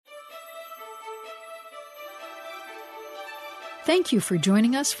Thank you for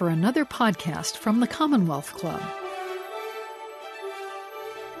joining us for another podcast from the Commonwealth Club.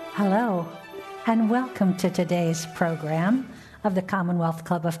 Hello, and welcome to today's program of the Commonwealth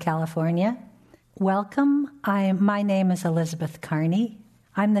Club of California. Welcome. My name is Elizabeth Carney.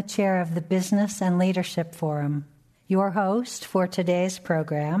 I'm the chair of the Business and Leadership Forum, your host for today's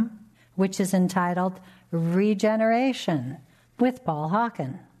program, which is entitled ReGeneration with Paul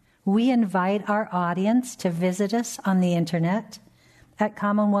Hawken. We invite our audience to visit us on the internet at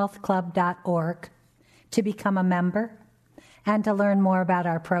commonwealthclub.org to become a member and to learn more about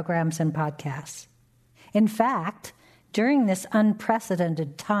our programs and podcasts. In fact, during this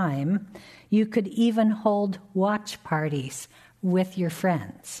unprecedented time, you could even hold watch parties with your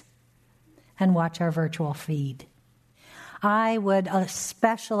friends and watch our virtual feed. I would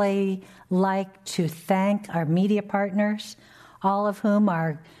especially like to thank our media partners, all of whom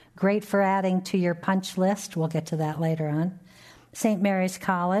are great for adding to your punch list. We'll get to that later on. St. Mary's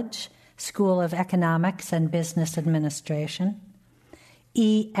College, School of Economics and Business Administration,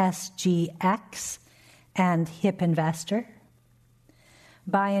 ESGX, and Hip Investor.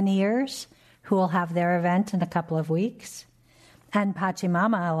 Bioneers, who will have their event in a couple of weeks, and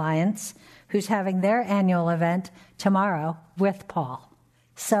Pachamama Alliance, who's having their annual event tomorrow with Paul.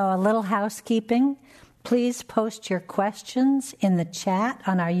 So a little housekeeping. Please post your questions in the chat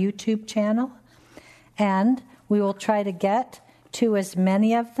on our YouTube channel, and we will try to get to as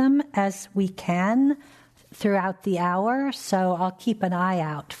many of them as we can throughout the hour, so I'll keep an eye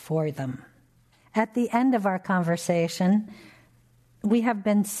out for them. At the end of our conversation, we have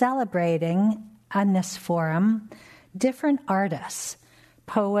been celebrating on this forum different artists,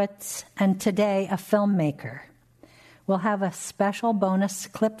 poets, and today a filmmaker. We'll have a special bonus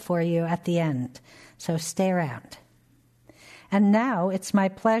clip for you at the end, so stay around. And now it's my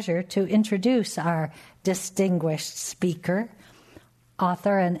pleasure to introduce our distinguished speaker,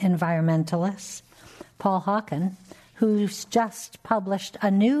 author and environmentalist, Paul Hawken, who's just published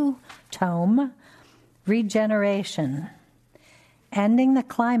a new tome, ReGeneration, Ending the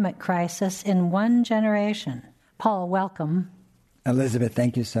Climate Crisis in One Generation. Paul, welcome. Elizabeth,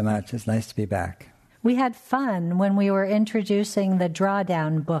 thank you so much. It's nice to be back. We had fun when we were introducing the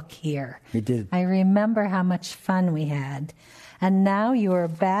Drawdown book here. We did. I remember how much fun we had. And now you are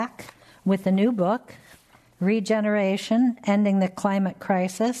back with a new book, ReGeneration, Ending the Climate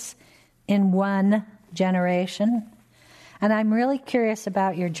Crisis in One Generation. And I'm really curious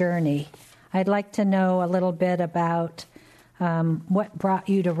about your journey. I'd like to know a little bit about what brought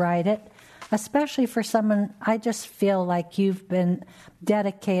you to write it, especially for someone, I just feel like you've been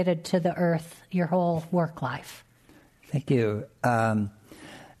dedicated to the earth your whole work life. Thank you.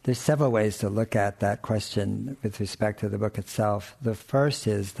 There's several ways to look at that question with respect to the book itself. The first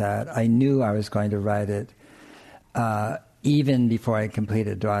is that I knew I was going to write it even before I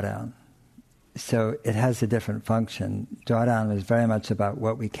completed Drawdown. So it has a different function. Drawdown is very much about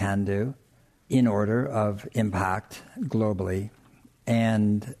what we can do in order of impact globally,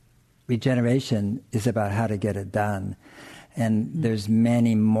 and ReGeneration is about how to get it done. And there's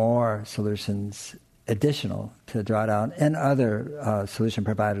many more solutions additional to Drawdown and other solution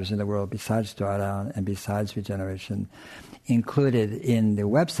providers in the world besides Drawdown and besides ReGeneration included in the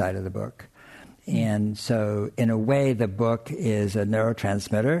website of the book. And so in a way, the book is a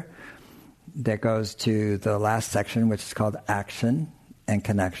neurotransmitter that goes to the last section, which is called Action and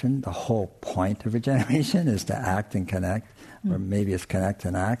Connection. The whole point of ReGeneration is to act and connect, or maybe it's connect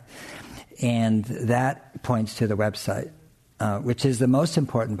and act. And that points to the website, which is the most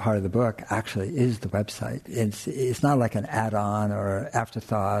important part of the book, actually, is the website. It's not like an add-on or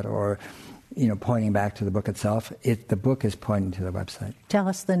afterthought or, pointing back to the book itself. The book is pointing to the website. Tell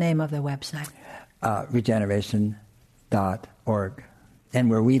us the name of the website. ReGeneration.org. And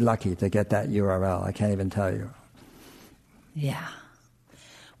were we lucky to get that URL? I can't even tell you. Yeah.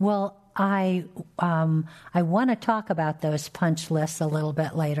 Well, I want to talk about those punch lists a little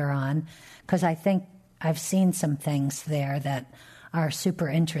bit later on, because I think I've seen some things there that are super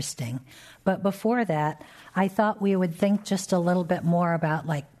interesting. But before that, I thought we would think just a little bit more about,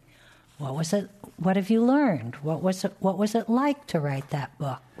 like, what was it? What have you learned? What was it like to write that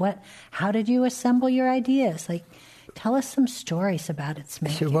book? How did you assemble your ideas? Like, tell us some stories about its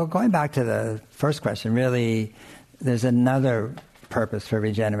making. Sure. Well, going back to the first question, really, there's another purpose for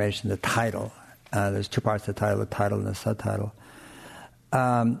ReGeneration, the title. There's two parts to the title and the subtitle.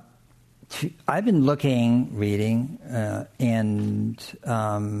 I've been reading, and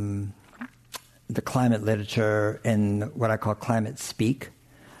the climate literature in what I call climate speak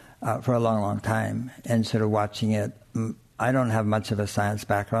for a long, long time, and sort of watching it. I don't have much of a science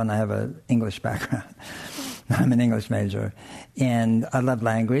background. I have an English background. I'm an English major, and I love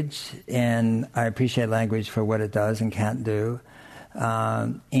language, and I appreciate language for what it does and can't do,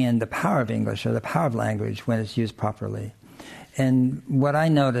 and the power of English or the power of language when it's used properly. And what I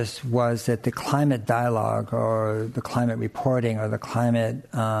noticed was that the climate dialogue or the climate reporting or the climate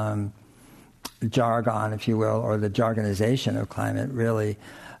jargon, if you will, or the jargonization of climate really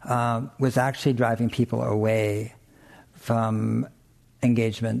was actually driving people away from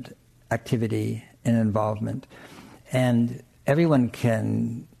engagement, activity, and involvement. And everyone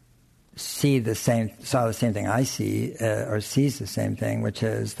can saw the same thing I see, or sees the same thing, which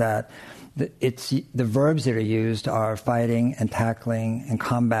is that the verbs that are used are fighting and tackling and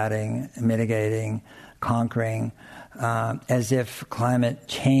combating and mitigating, conquering, as if climate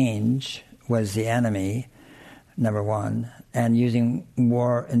change was the enemy, number one, and using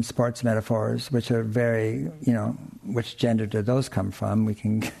war and sports metaphors, which are very, which gender do those come from? We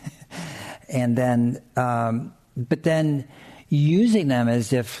can, and then, but then using them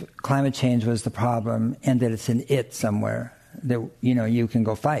as if climate change was the problem and that it's an it somewhere that, you can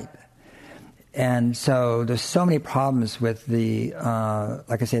go fight. And so there's so many problems with the,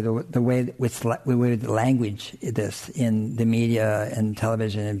 like I say, the way we language this in the media and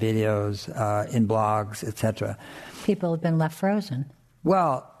television and videos, in blogs, etc. People have been left frozen.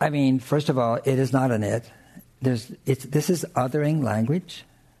 Well, I mean, first of all, it is not an it. This is othering language.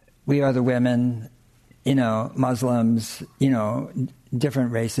 We are the women, Muslims,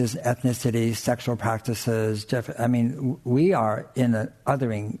 different races, ethnicities, sexual practices. We are in an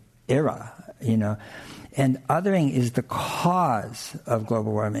othering era. And othering is the cause of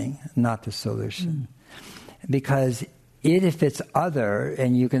global warming, not the solution. Because if it's other,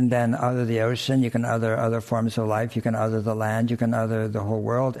 and you can then other the ocean, you can other forms of life, you can other the land, you can other the whole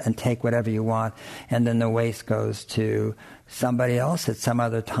world and take whatever you want, and then the waste goes to somebody else at some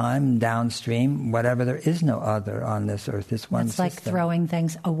other time, downstream, whatever. There is no other on this earth. It's one system. It's like throwing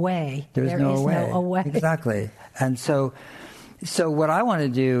things away. There is no away. Exactly. And so what I want to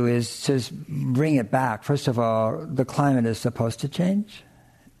do is just bring it back. First of all, the climate is supposed to change.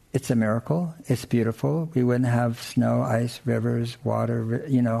 It's a miracle. It's beautiful. We wouldn't have snow, ice, rivers, water,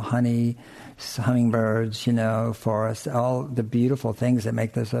 honey, hummingbirds, forests, all the beautiful things that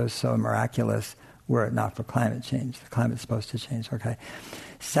make this so miraculous were it not for climate change. The climate's supposed to change, okay?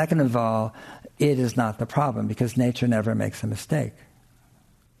 Second of all, it is not the problem because nature never makes a mistake.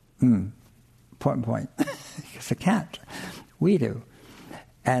 Important point. Because it can't. We do.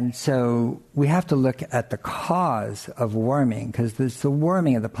 And so we have to look at the cause of warming, because it's the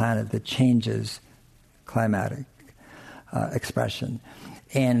warming of the planet that changes climatic expression.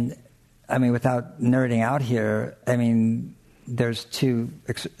 And, without nerding out here, there's two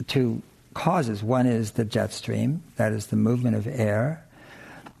causes. One is the jet stream, that is the movement of air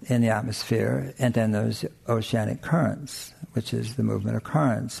in the atmosphere, and then there's oceanic currents, which is the movement of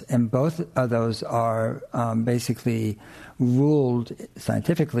currents. And both of those are basically ruled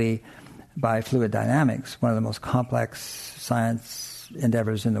scientifically by fluid dynamics, one of the most complex science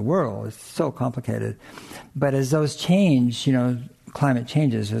endeavors in the world. It's so complicated. But as those change, climate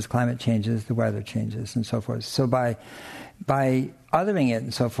changes. As climate changes, the weather changes and so forth. So by othering it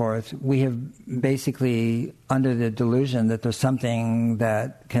and so forth, we have basically under the delusion that there's something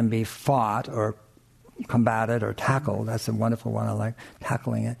that can be fought or combated or tackled. That's a wonderful one. I like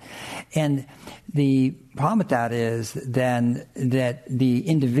tackling it. And the problem with that is then that the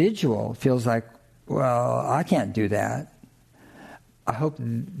individual feels like, well, I can't do that. I hope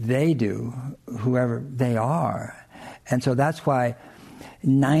they do, whoever they are. And so that's why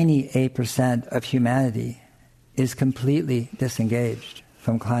 98% of humanity is completely disengaged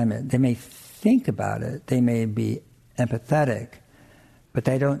from climate. They may think about it, they may be empathetic, but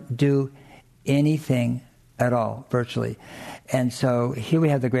they don't do anything at all, virtually. And so here we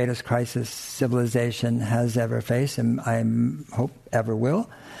have the greatest crisis civilization has ever faced, and I hope ever will.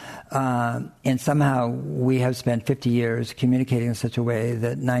 And somehow we have spent 50 years communicating in such a way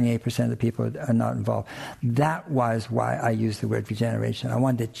that 98% of the people are not involved. That was why I used the word regeneration. I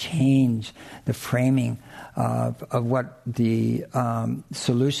wanted to change the framing of what the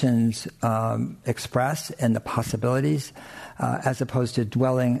solutions express and the possibilities, as opposed to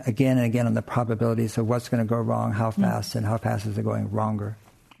dwelling again and again on the probabilities of what's going to go wrong, how fast, and how fast is it going wronger.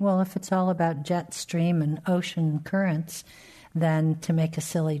 Well, if it's all about jet stream and ocean currents, then to make a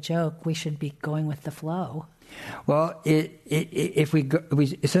silly joke, we should be going with the flow. Well, as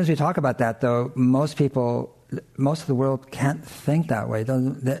soon as we talk about that, though, most of the world can't think that way.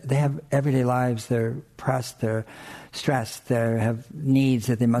 They have everyday lives. They're depressed, they're stressed, they have needs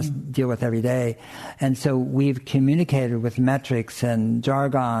that they must deal with every day. And so we've communicated with metrics and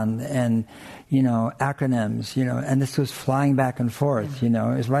jargon and, acronyms, and this was flying back and forth,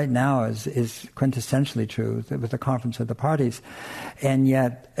 is right now is quintessentially true with the Conference of the Parties. And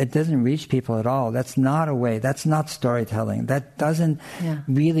yet it doesn't reach people at all. That's not a way, that's not storytelling. That doesn't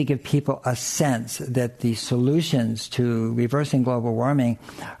really give people a sense that the solutions to reversing global warming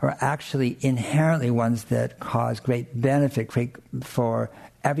are actually inherently ones that cause great benefit for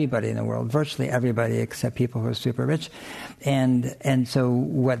everybody in the world, virtually everybody except people who are super rich. And so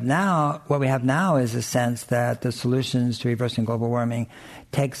what we have now is a sense that the solutions to reversing global warming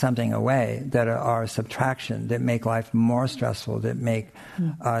take something away, that are subtraction, that make life more stressful, that make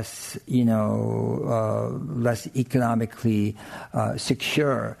us, less economically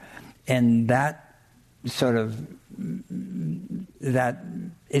secure. And that sort of that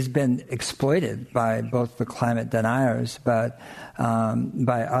has been exploited by both the climate deniers, but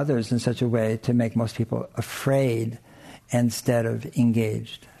by others in such a way to make most people afraid instead of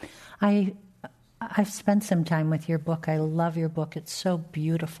engaged. I've spent some time with your book. I love your book. It's so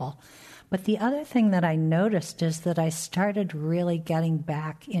beautiful. But the other thing that I noticed is that I started really getting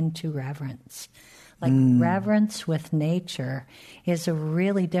back into reverence. Reverence with nature is a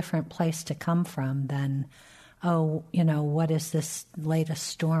really different place to come from than, what is this latest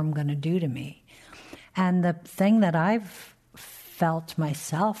storm going to do to me? And the thing that I've felt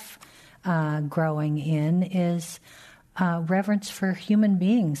myself growing in is reverence for human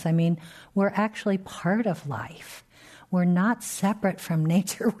beings. I mean, we're actually part of life. We're not separate from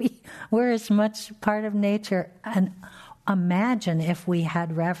nature. We're as much part of nature. And imagine if we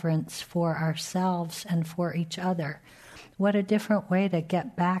had reverence for ourselves and for each other. What a different way to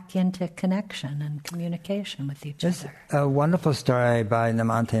get back into connection and communication with each other. A wonderful story by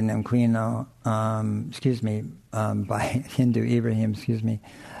Namante Namquino, by Hindu Ibrahim, she's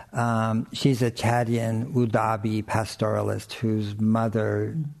a Chadian Udabi pastoralist whose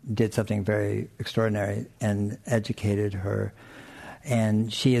mother did something very extraordinary and educated her.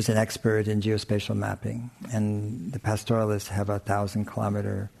 And she is an expert in geospatial mapping. And the pastoralists have a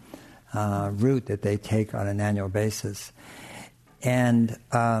 1,000-kilometer route that they take on an annual basis. And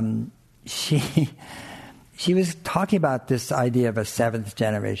she was talking about this idea of a seventh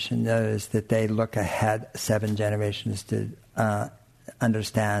generation. That is, that they look ahead 7 generations to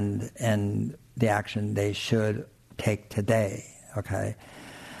understand and the action they should take today. Okay,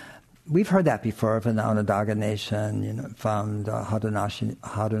 we've heard that before from the Onondaga Nation, from the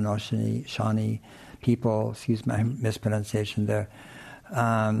Haudenosaunee people. Excuse my mispronunciation there.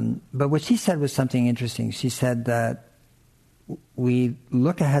 But what she said was something interesting. She said that we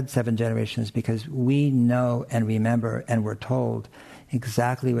look ahead 7 generations because we know and remember and we're told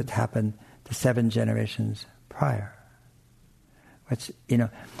exactly what happened to 7 generations prior.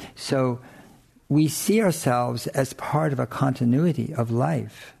 So we see ourselves as part of a continuity of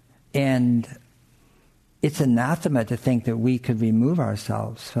life. And it's anathema to think that we could remove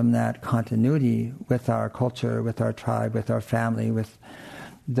ourselves from that continuity with our culture, with our tribe, with our family, with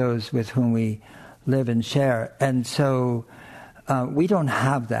those with whom we live and share. And so we don't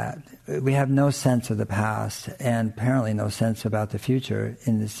have that. We have no sense of the past and apparently no sense about the future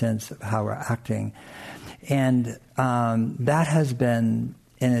in the sense of how we're acting. And that has been,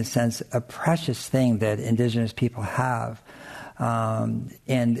 in a sense, a precious thing that indigenous people have. And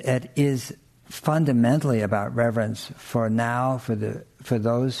it is fundamentally about reverence for now, for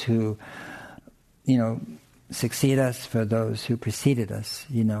those who, succeed us, for those who preceded us,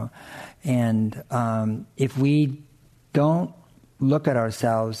 And if we don't look at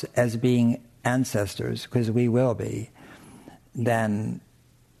ourselves as being ancestors, because we will be, then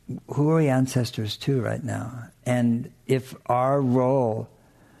who are we ancestors to right now? And if our role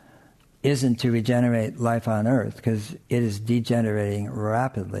isn't to regenerate life on Earth, because it is degenerating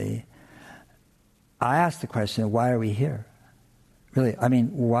rapidly, I ask the question, why are we here? Really,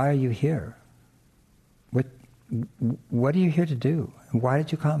 why are you here? What are you here to do? Why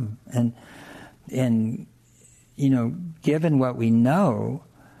did you come? And given what we know,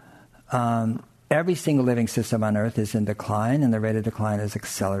 every single living system on Earth is in decline, and the rate of decline is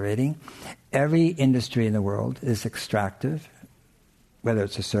accelerating. Every industry in the world is extractive, whether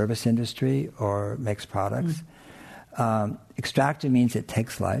it's a service industry or makes products. Extractive means it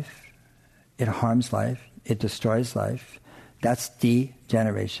takes life, it harms life, it destroys life. That's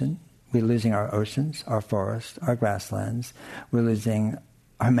degeneration. We're losing our oceans, our forests, our grasslands. We're losing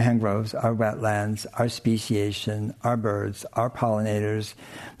our mangroves, our wetlands, our speciation, our birds, our pollinators.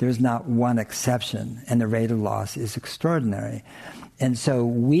 There's not one exception, and the rate of loss is extraordinary. And so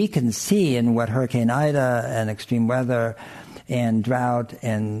we can see in what Hurricane Ida and extreme weather and drought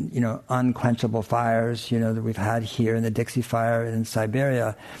and, unquenchable fires, that we've had here, in the Dixie Fire in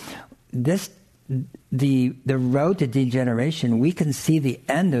Siberia, the road to degeneration, we can see the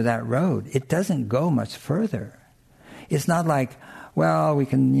end of that road. It doesn't go much further. It's not like, well, we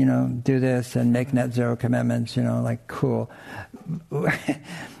can, do this and make net zero commitments, cool.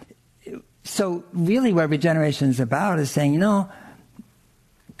 So really what regeneration is about is saying,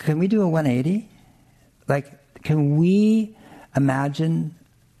 can we do a 180? Can we imagine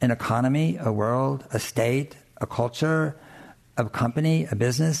an economy, a world, a state, a culture, a company, a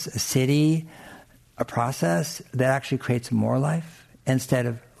business, a city, a process that actually creates more life instead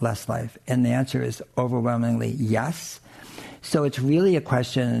of less life? And the answer is overwhelmingly yes. So it's really a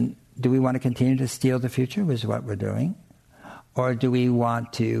question, do we want to continue to steal the future, which is what we're doing? Or do we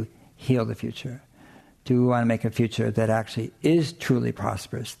want to heal the future? Do we want to make a future that actually is truly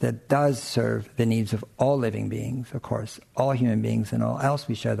prosperous, that does serve the needs of all living beings, of course, all human beings and all else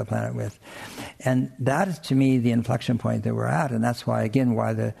we share the planet with? And that is, to me, the inflection point that we're at. And that's why, again,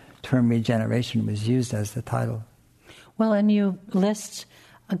 why the term regeneration was used as the title. Well, and you list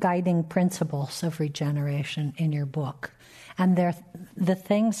guiding principles of regeneration in your book. And they're the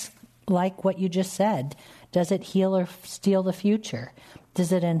things like what you just said. Does it heal or steal the future?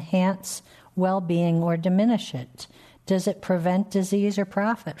 Does it enhance well-being or diminish it? Does it prevent disease or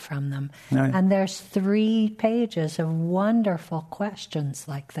profit from them? Right. And there's 3 pages of wonderful questions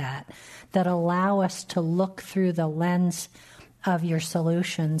like that allow us to look through the lens of your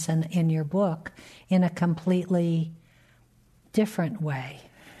solutions and in your book in a completely different way.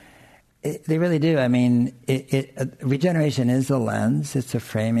 They really do. I mean, regeneration is a lens. It's a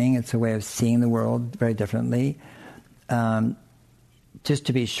framing. It's a way of seeing the world very differently. Just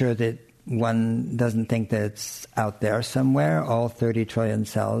to be sure that one doesn't think that it's out there somewhere. All 30 trillion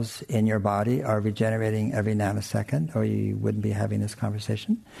cells in your body are regenerating every nanosecond, or you wouldn't be having this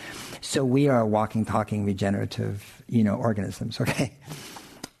conversation. So we are walking, talking, regenerative, organisms, okay?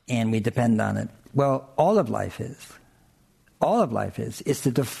 And we depend on it. Well, all of life is. All of life is. It's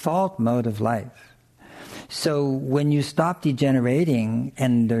the default mode of life. So when you stop degenerating,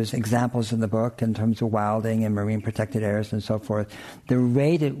 and there's examples in the book in terms of wilding and marine protected areas and so forth, the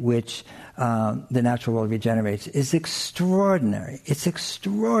rate at which the natural world regenerates is extraordinary. It's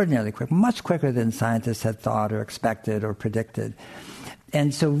extraordinarily quick, much quicker than scientists had thought or expected or predicted.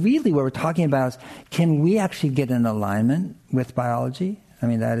 And so really what we're talking about is, can we actually get in alignment with biology? I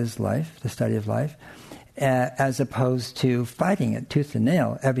mean, that is life, the study of life, as opposed to fighting it tooth and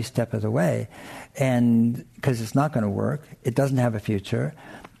nail every step of the way. And because it's not going to work, it doesn't have a future,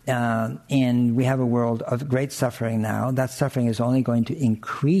 and we have a world of great suffering now. That suffering is only going to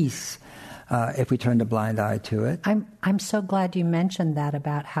increase if we turn a blind eye to it. I'm so glad you mentioned that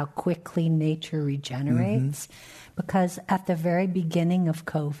about how quickly nature regenerates, because at the very beginning of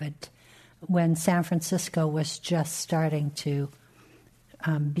COVID, when San Francisco was just starting to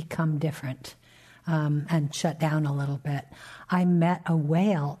become different and shut down a little bit, I met a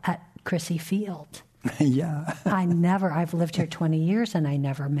whale at Crissy Field. Yeah. I've lived here 20 years and I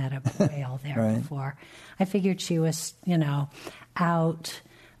never met a whale there before. I figured she was, out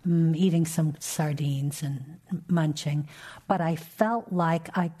eating some sardines and munching. But I felt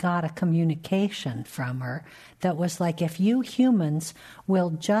like I got a communication from her that was like, if you humans will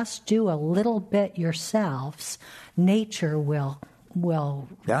just do a little bit yourselves, nature will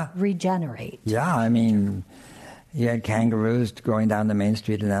regenerate. Yeah, I mean, you had kangaroos going down the main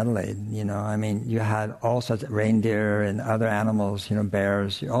street in Adelaide, I mean, you had all sorts of reindeer and other animals,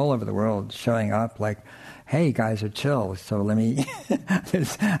 bears, all over the world showing up like, hey, you guys are chill, so let me,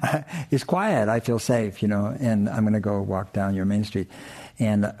 it's quiet, I feel safe, and I'm going to go walk down your main street.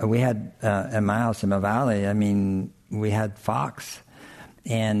 And we had, in my house in Mill Valley, I mean, we had fox.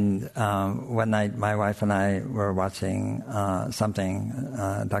 And one night, my wife and I were watching something,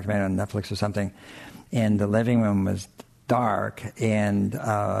 a documentary on Netflix or something, and the living room was dark, and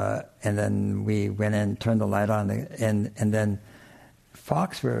then we went in, turned the light on, and then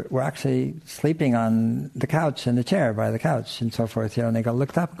fox were actually sleeping on the couch, in the chair by the couch, and so forth. And they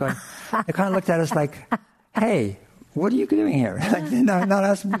looked up, going, they kind of looked at us like, "Hey, what are you doing here?" Not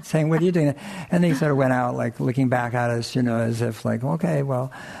us saying, "What are you doing?" And they sort of went out, looking back at us, as if okay,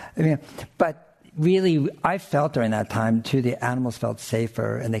 well, I mean, but. Really, I felt during that time, too, the animals felt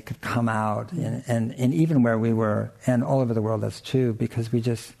safer and they could come out. And even where we were, and all over the world, that's true, because we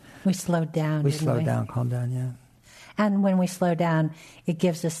slowed down. We slowed down, calmed down, yeah. And when we slow down, it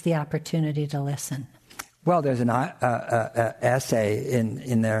gives us the opportunity to listen. Well, there's an essay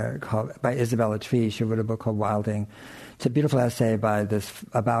in there by Isabella Tree. She wrote a book called Wilding. It's a beautiful essay about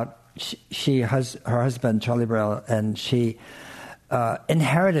her husband, Charlie Burrell, and she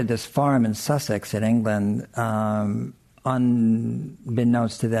inherited this farm in Sussex in England,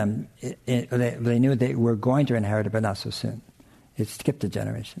 unbeknownst to them. They knew they were going to inherit it, but not so soon. It skipped a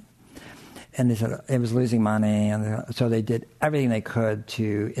generation. And they said it was losing money, and so they did everything they could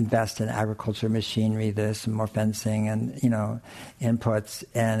to invest in agriculture, machinery, this, and more fencing, and inputs,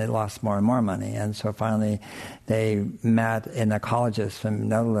 and it lost more and more money. And so finally, they met an ecologist from the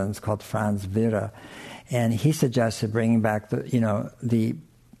Netherlands called Frans Vera, and he suggested bringing back the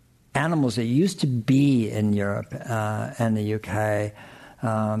animals that used to be in Europe and the UK.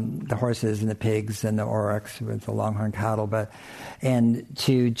 The horses and the pigs and the oryx with the longhorn cattle, and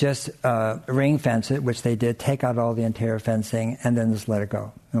to just ring fence it, which they did, take out all the interior fencing, and then just let it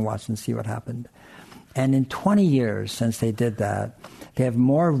go and watch and see what happened. And in 20 years since they did that, they have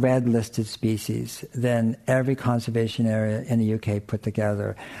more red listed species than every conservation area in the UK put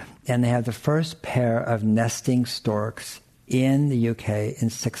together. And they have the first pair of nesting storks in the UK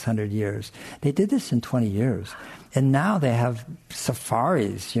in 600 years. They did this in 20 years. And now they have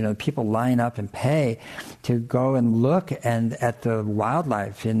safaris, people line up and pay to go and look at the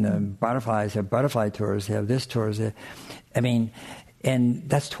wildlife in the butterflies. They have butterfly tours, they have this tours. And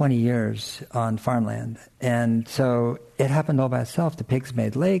that's 20 years on farmland. And so it happened all by itself. The pigs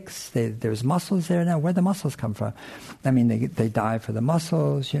made lakes. There's mussels there now. Where'd the mussels come from? They dive for the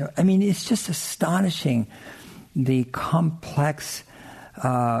mussels. It's just astonishing, the complex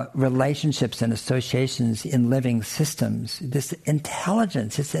relationships and associations in living systems. This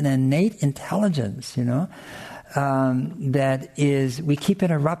intelligence, it's an innate intelligence, that is, we keep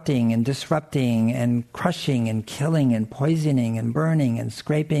interrupting and disrupting and crushing and killing and poisoning and burning and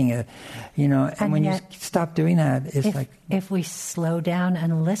scraping, and when you stop doing that, it's if we slow down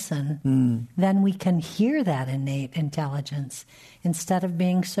and listen, then we can hear that innate intelligence instead of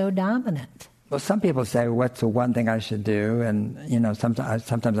being so dominant. Well, some people say, what's the one thing I should do? And,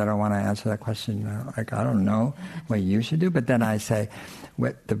 sometimes I don't want to answer that question. I don't know what you should do. But then I say,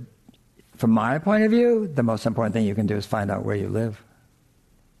 from my point of view, the most important thing you can do is find out where you live.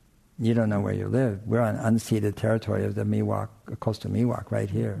 You don't know where you live. We're on unceded territory of the Miwok, coastal Miwok, right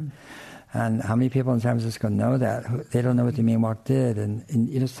here. Mm-hmm. And how many people in San Francisco know that? They don't know what the Miwok did. And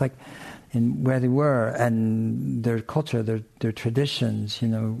it's like, in where they were, and their culture, their traditions,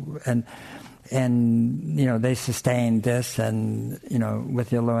 and they sustained this, and with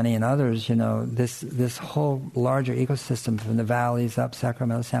the Ohlone and others, this whole larger ecosystem from the valleys up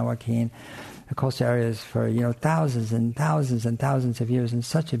Sacramento, San Joaquin, the coastal areas for thousands and thousands and thousands of years in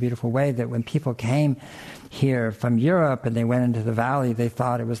such a beautiful way that when people came here from Europe and they went into the valley, they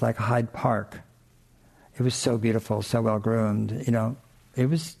thought it was like Hyde Park. It was so beautiful, so well groomed. It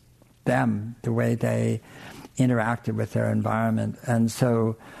was them, the way they interacted with their environment, and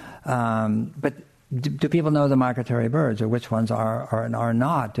so. But do people know the migratory birds, or which ones are and are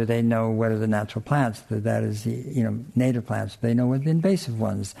not? Do they know what are the natural plants? That is the native plants. Do they know what the invasive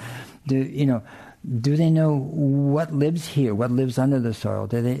ones? Do they know what lives here? What lives under the soil?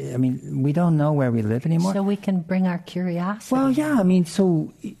 Do they? We don't know where we live anymore. So we can bring our curiosity. Well, yeah.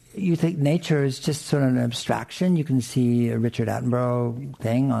 So you think nature is just sort of an abstraction. You can see a Richard Attenborough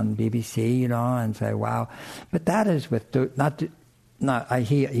thing on BBC, and say, wow. But that is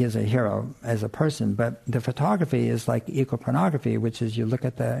he is a hero as a person, but the photography is like eco-pornography, which is you look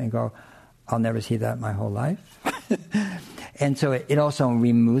at that and go, I'll never see that my whole life. And so it also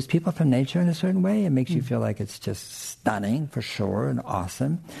removes people from nature in a certain way. It makes you feel like it's just stunning, for sure, and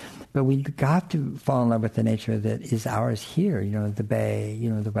awesome. But we got to fall in love with the nature that is ours here, the bay,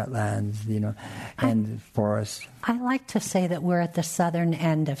 the wetlands, and forests. I like to say that we're at the southern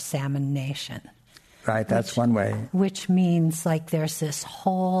end of Salmon Nation. Right, that's one way. Which means there's this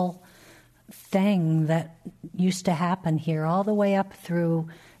whole thing that used to happen here all the way up through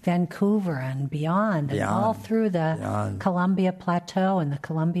Vancouver and beyond. And all through the Columbia Plateau and the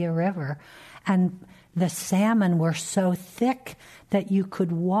Columbia River. And the salmon were so thick that you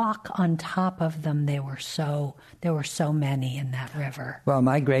could walk on top of them. There were so many in that river. Well,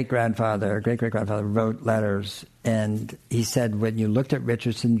 my great-great-grandfather wrote letters, and he said when you looked at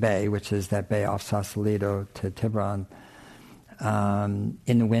Richardson Bay, which is that bay off Sausalito to Tiburon,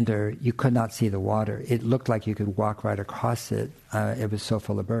 in the winter, you could not see the water. It looked like you could walk right across it. It was so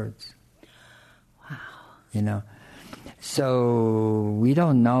full of birds. Wow. So we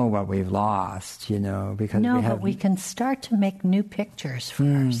don't know what we've lost, because but we can start to make new pictures for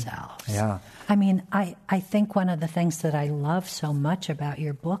ourselves. Yeah. I mean, I think one of the things that I love so much about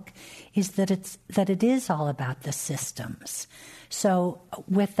your book is that it is all about the systems. So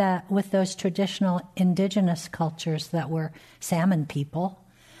with those traditional indigenous cultures that were salmon people,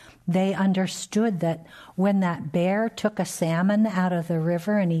 they understood that when that bear took a salmon out of the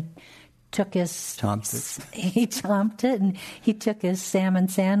river and he chomped it, and he took his salmon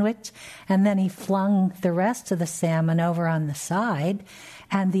sandwich, and then he flung the rest of the salmon over on the side,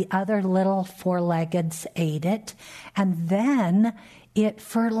 and the other little four-leggeds ate it, and then it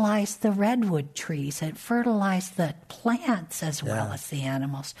fertilized the redwood trees. It fertilized the plants as well as the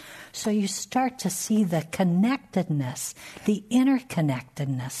animals. So you start to see the connectedness, the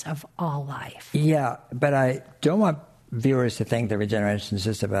interconnectedness of all life. Yeah, but I don't want viewers to think that regeneration is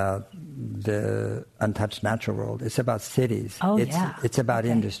just about the untouched natural world. It's about cities. It's about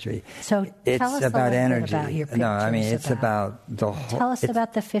industry. So tell us about a little energy. Bit about your pictures. No, I mean it's about the whole. Tell us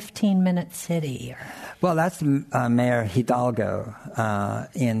about the 15-minute city. Well, that's Mayor Hidalgo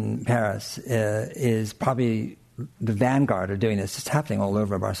in Paris is probably the vanguard of doing this. It's happening all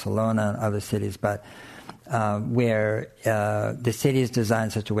over Barcelona and other cities, but where the city is designed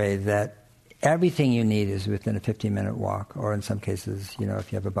in such a way that everything you need is within a 15-minute walk, or in some cases,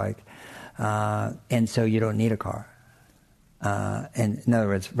 if you have a bike. And so you don't need a car. And in other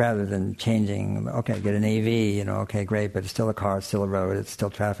words, rather than changing, get an AV, okay, great, but it's still a car, it's still a road, it's still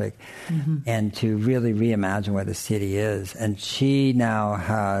traffic. Mm-hmm. And to really reimagine what the city is. And she now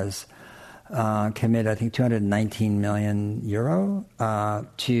has committed, I think, 219 million euro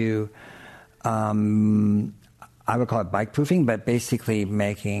to... I would call it bike proofing, but basically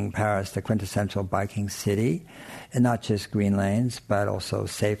making Paris the quintessential biking city, and not just green lanes, but also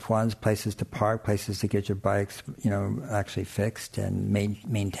safe ones, places to park, places to get your bikes, actually fixed and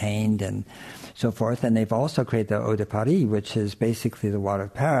maintained and so forth. And they've also created the Eau de Paris, which is basically the water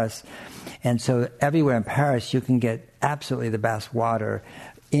of Paris. And so everywhere in Paris, you can get absolutely the best water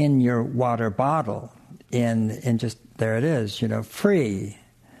in your water bottle, in just, there it is, free.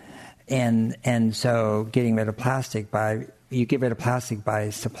 And so getting rid of plastic you get rid of plastic by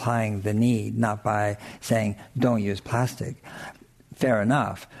supplying the need, not by saying don't use plastic. Fair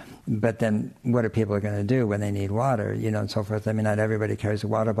enough. But then what are people going to do when they need water, and so forth? I mean, not everybody carries a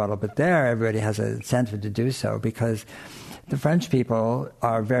water bottle, but there everybody has an incentive to do so, because the French people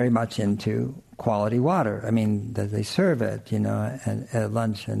are very much into quality water. I mean, they serve it, and at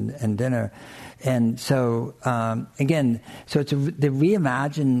lunch and dinner. And so, again, so it's the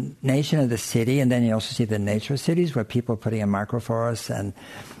reimagination of the city, and then you also see the nature of cities where people are putting in microforests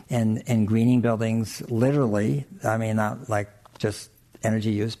and greening buildings, literally. I mean, not like just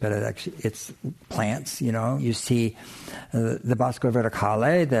energy use, but it's plants, You see the Bosco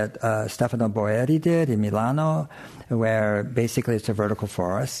Verticale that Stefano Boeri did in Milano, where basically it's a vertical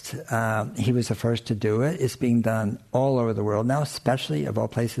forest. He was the first to do it. It's being done all over the world now, especially, of all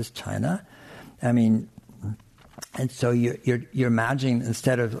places, China. I mean, and so you're imagining,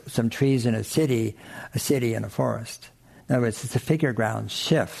 instead of some trees in a city in a forest. In other words, it's a figure ground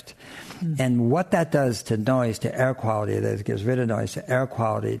shift. And what that does to noise, to air quality, that it gives rid of noise, to air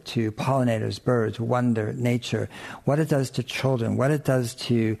quality, to pollinators, birds, wonder, nature, what it does to children, what it does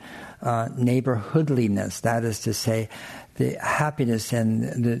to neighborhoodliness, that is to say, the happiness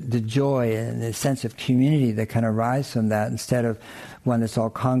and the joy and the sense of community that can arise from that, instead of one that's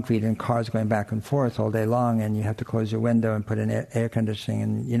all concrete and cars going back and forth all day long, and you have to close your window and put in air conditioning,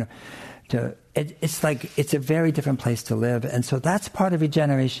 and it's a very different place to live. And so that's part of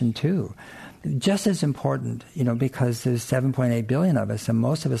regeneration too, just as important, because there's 7.8 billion of us, and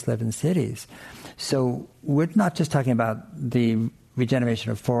most of us live in cities. So we're not just talking about the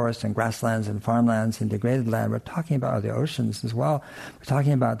regeneration of forests and grasslands and farmlands and degraded land. We're talking about the oceans as well. We're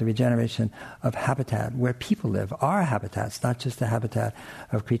talking about the regeneration of habitat, where people live, our habitats, not just the habitat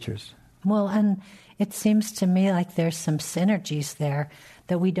of creatures. Well, and it seems to me like there's some synergies there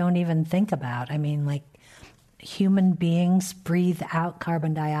that we don't even think about. I mean, like, human beings breathe out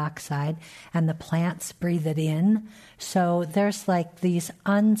carbon dioxide and the plants breathe it in. So there's like these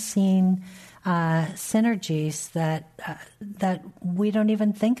unseen synergies that we don't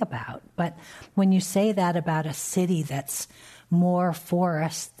even think about. But when you say that about a city that's more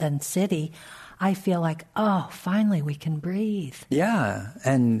forest than city, I feel like, oh, finally we can breathe. Yeah,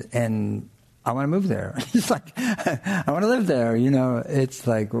 and I want to move there. It's like, I want to live there, It's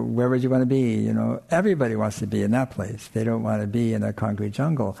like, where would you want to be? Everybody wants to be in that place. They don't want to be in a concrete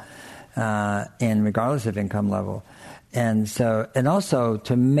jungle, and regardless of income level. And so, and also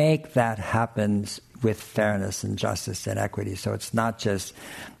to make that happen with fairness and justice and equity. So it's not just,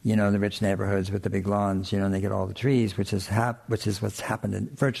 the rich neighborhoods with the big lawns, and they get all the trees, which is what's happened in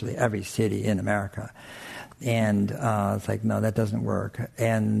virtually every city in America. And it's like, no, that doesn't work.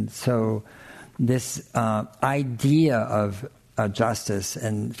 And so this idea of justice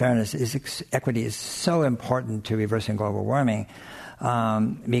and fairness equity is so important to reversing global warming,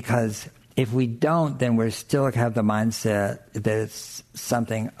 because if we don't, then we still have the mindset that it's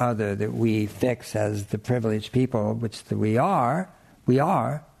something other that we fix as the privileged people, which we are,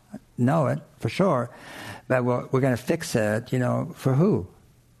 know it for sure, but we're going to fix it, for who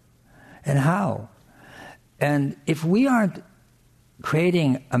and how. And if we aren't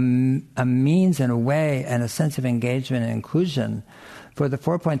creating a means and a way and a sense of engagement and inclusion for the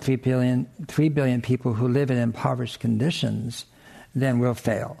 3 billion people who live in impoverished conditions, then we'll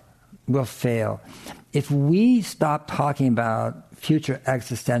fail. We'll fail. If we stop talking about future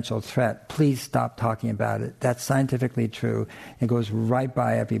existential threat, please stop talking about it. That's scientifically true. It goes right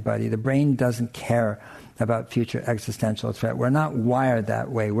by everybody. The brain doesn't care about future existential threat. We're not wired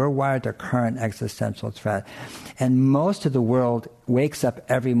that way. We're wired to current existential threat. And most of the world wakes up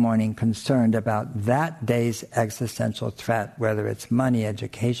every morning concerned about that day's existential threat, whether it's money,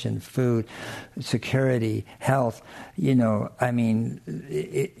 education, food, security, health. That's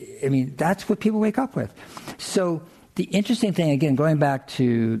what people wake up with. So the interesting thing, again, going back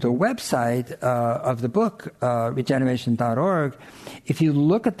to the website of the book, regeneration.org, if you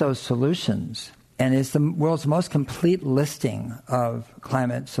look at those solutions, and it's the world's most complete listing of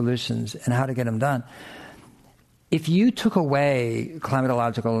climate solutions and how to get them done. If you took away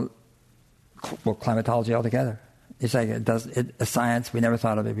climatology altogether, it's like a science, we never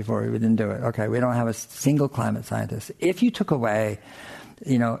thought of it before, we didn't do it. Okay, we don't have a single climate scientist. If you took away,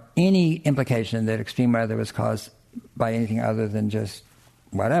 any implication that extreme weather was caused by anything other than just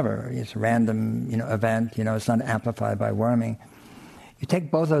whatever, it's a random, event, it's not amplified by warming, you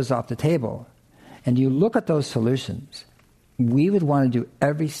take both those off the table, and you look at those solutions, we would want to do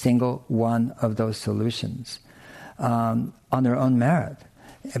every single one of those solutions on their own merit,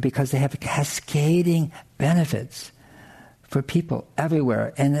 because they have cascading benefits for people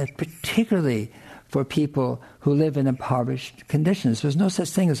everywhere, and particularly for people who live in impoverished conditions. There's no such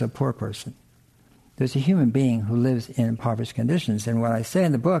thing as a poor person. There's a human being who lives in impoverished conditions. And what I say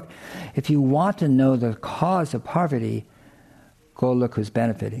in the book, if you want to know the cause of poverty, go look who's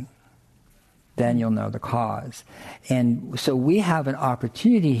benefiting. Then you'll know the cause. And so we have an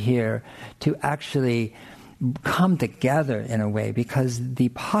opportunity here to actually come together in a way, because the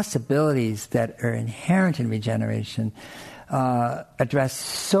possibilities that are inherent in regeneration address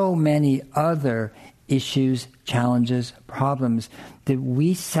so many other issues, challenges, problems that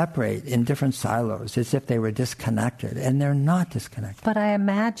we separate in different silos as if they were disconnected, and they're not disconnected. But I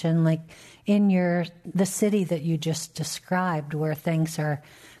imagine, like in the city that you just described, where things are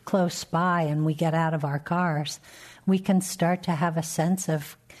close by and we get out of our cars, we can start to have a sense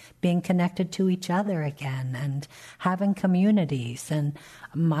of being connected to each other again and having communities. And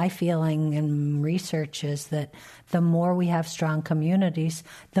my feeling in research is that the more we have strong communities,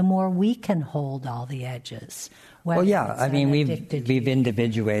 the more we can hold all the edges. Well, yeah, I mean, we've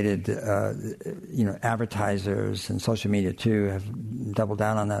individuated, advertisers and social media too have doubled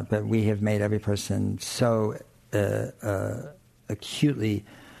down on that, but we have made every person so acutely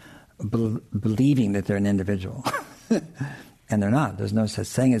believing that they're an individual. And they're not. There's no such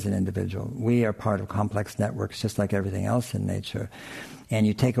thing as an individual. We are part of complex networks just like everything else in nature. And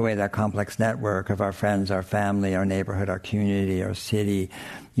you take away that complex network of our friends, our family, our neighborhood, our community, our city,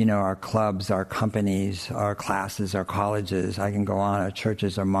 our clubs, our companies, our classes, our colleges, I can go on, our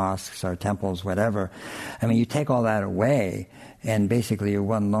churches, our mosques, our temples, whatever. I mean, you take all that away, and basically you're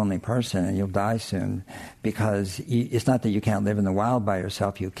one lonely person and you'll die soon, because it's not that you can't live in the wild by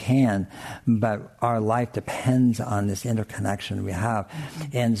yourself, you can, but our life depends on this interconnection we have.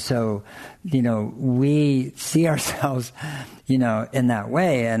 And so, we see ourselves, in that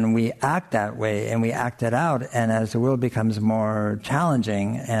way, and we act that way, and we act it out, and as the world becomes more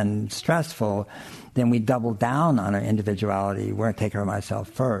challenging and stressful, then we double down on our individuality. We're going to take care of myself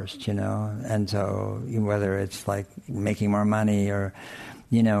first, And so whether it's like making more money or,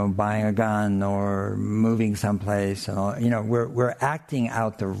 buying a gun or moving someplace, and all, we're acting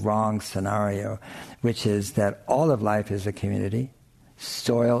out the wrong scenario, which is that all of life is a community.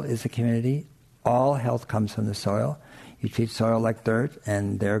 Soil is a community. All health comes from the soil. You treat soil like dirt,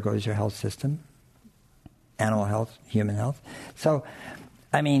 and there goes your health system. Animal health, human health. So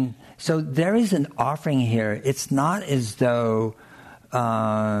there is an offering here. It's not as though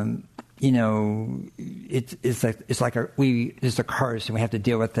it's like it's a curse and we have to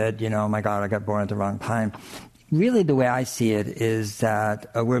deal with it. Oh my God, I got born at the wrong time. Really, the way I see it is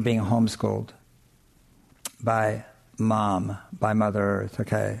that we're being homeschooled by Mom, by Mother Earth.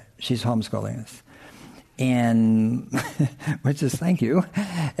 Okay, she's homeschooling us, and which is thank you.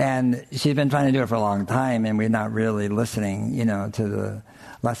 And she's been trying to do it for a long time, and we're not really listening, to the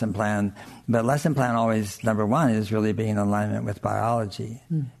lesson plan. But lesson plan always, number one, is really being in alignment with biology.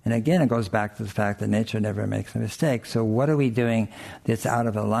 And again, it goes back to the fact that nature never makes a mistake. So what are we doing that's out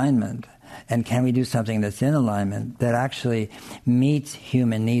of alignment? And can we do something that's in alignment that actually meets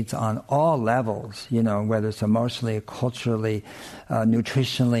human needs on all levels, whether it's emotionally, culturally,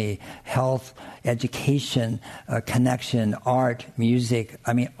 nutritionally, health, education, connection, art, music.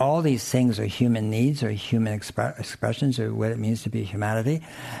 I mean, all these things are human needs or human expressions or what it means to be humanity.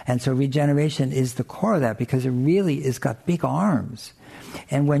 And so regeneration is the core of that because it really has got big arms.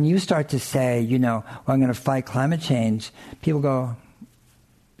 And when you start to say, I'm going to fight climate change, people go,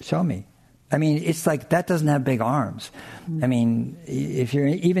 show me. I mean, it's like that doesn't have big arms. I mean, if you're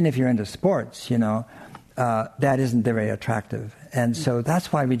into sports, that isn't very attractive. And so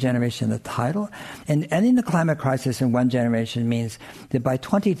that's why regeneration, the title. And ending the climate crisis in one generation means that by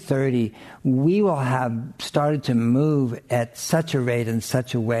 2030, we will have started to move at such a rate and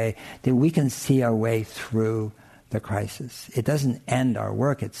such a way that we can see our way through the crisis. It doesn't end our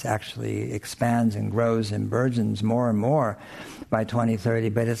work. It actually expands and grows and burgeons more and more by 2030.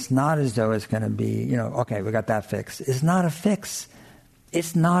 But it's not as though it's going to be, okay, we got that fixed. It's not a fix.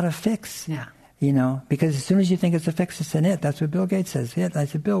 It's not a fix. Yeah. Because as soon as you think it's a fix, it's an it. That's what Bill Gates says. It. I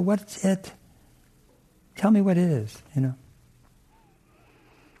said, Bill, what's it? Tell me what it is,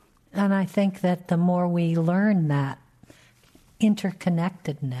 And I think that the more we learn that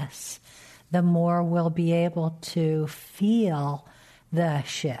interconnectedness, the more we'll be able to feel the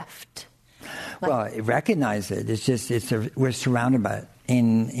shift. Well, recognize it. It's just we're surrounded by it.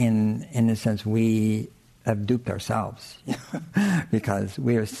 In a sense, we have duped ourselves because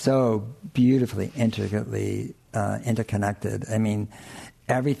we are so beautifully, intricately interconnected. I mean,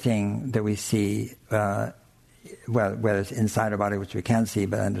 everything that we see, whether it's inside our body, which we can't see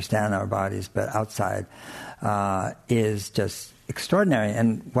but understand our bodies, but outside, is just extraordinary.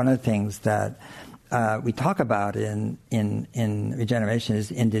 And one of the things that we talk about in regeneration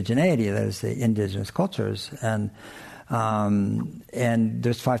is indigeneity, that is the indigenous cultures, and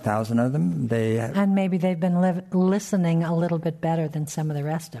there's 5,000 of them. And maybe they've been listening a little bit better than some of the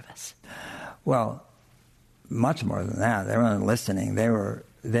rest of us. Well, much more than that. They weren't listening. They were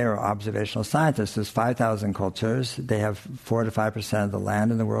observational scientists. There's 5,000 cultures. They have 4 to 5% of the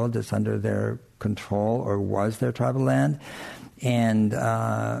land in the world that's under their control or was their tribal land. And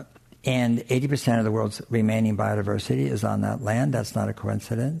 80% of the world's remaining biodiversity is on that land. That's not a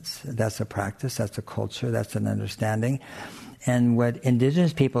coincidence. That's a practice. That's a culture. That's an understanding. And what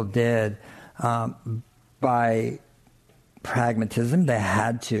indigenous people did by pragmatism, they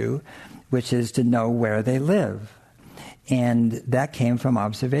had to, which is to know where they live. And that came from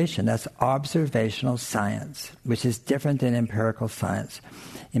observation. That's observational science, which is different than empirical science.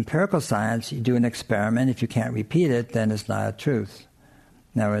 Empirical science, you do an experiment. If you can't repeat it, then it's not a truth.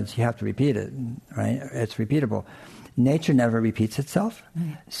 In other words, you have to repeat it, right? It's repeatable. Nature never repeats itself.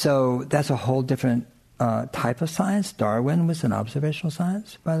 So that's a whole different type of science. Darwin was an observational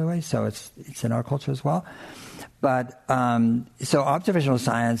science, by the way, so it's in our culture as well. But so observational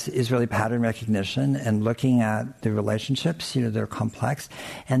science is really pattern recognition and looking at the relationships, they're complex,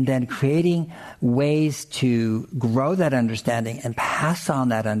 and then creating ways to grow that understanding and pass on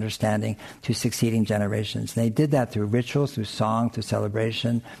that understanding to succeeding generations. And they did that through rituals, through song, through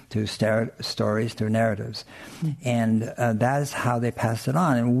celebration, through stories, through narratives. And that is how they passed it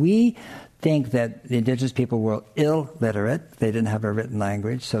on. And we think that the indigenous people were illiterate. They didn't have a written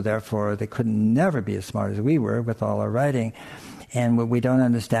language, so therefore they could never be as smart as we were with all our writing. And what we don't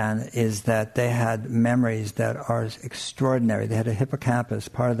understand is that they had memories that are extraordinary. They had a hippocampus,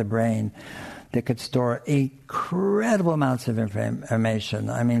 part of the brain, that could store incredible amounts of information.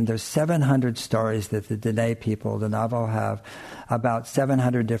 I mean, there's 700 stories that the Dene people, the Navajo, have about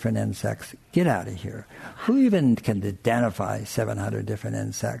 700 different insects. Get out of here. Who even can identify 700 different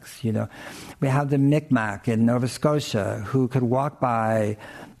insects? We have the Mi'kmaq in Nova Scotia who could walk by,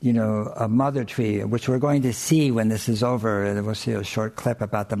 a mother tree, which we're going to see when this is over, and we'll see a short clip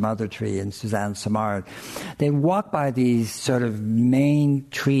about the mother tree in Suzanne Simard. They walk by these sort of main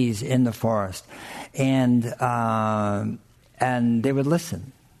trees in the forest, and they would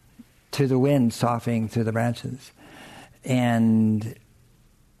listen to the wind soughing through the branches. And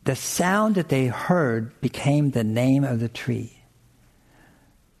the sound that they heard became the name of the tree.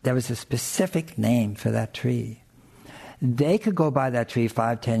 there was a specific name for that tree. They could go by that tree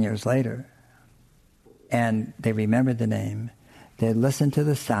 5-10 years later, and they remembered the name. They listened to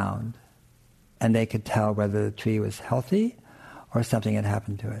the sound, and they could tell whether the tree was healthy or something had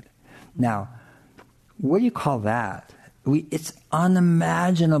happened to it. Now, what do you call that? It's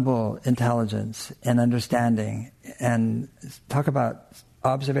unimaginable intelligence and understanding. And talk about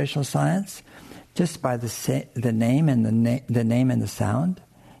observational science. Just by the name and the name and the sound,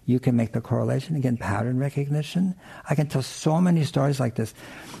 you can make the correlation. Again, pattern recognition. I can tell so many stories like this.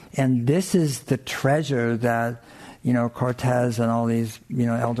 And this is the treasure that, Cortez and all these,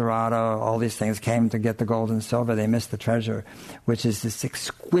 El Dorado, all these things came to get the gold and silver. They missed the treasure, which is this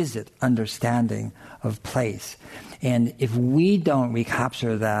exquisite understanding of place. And if we don't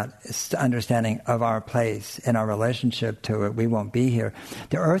recapture that understanding of our place and our relationship to it, we won't be here.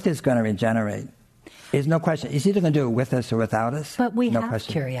 The earth is going to regenerate. There's no question. It's either going to do it with us or without us. But we have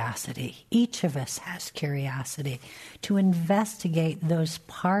curiosity. Each of us has curiosity to investigate those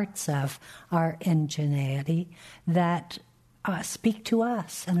parts of our ingenuity that speak to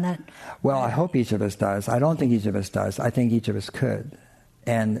us. And that. Well, I hope each of us does. I don't think each of us does. I think each of us could.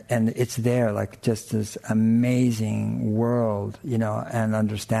 And it's there, like just this amazing world, and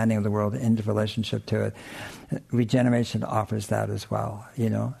understanding of the world, interrelationship to it. ReGeneration offers that as well,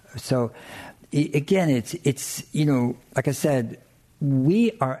 So, again, it's like I said,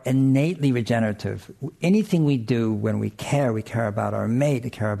 we are innately regenerative. Anything we do when we care about our mate,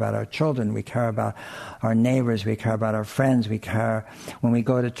 we care about our children, we care about our neighbors, we care about our friends, we care when we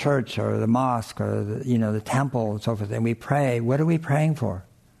go to church or the mosque or the temple and so forth, and we pray. What are we praying for?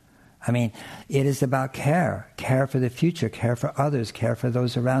 I mean, it is about care for the future, care for others, care for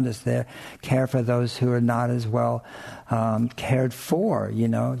those around us there, care for those who are not as well cared for,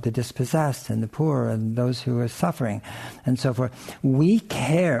 the dispossessed and the poor and those who are suffering and so forth. We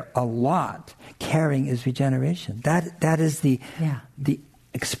care a lot. Caring is regeneration. That is the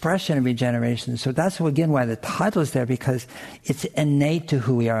expression of regeneration. So that's, again, why the title is there, because it's innate to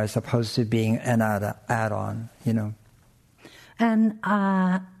who we are as opposed to being an add-on, And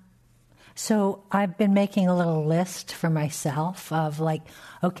so I've been making a little list for myself of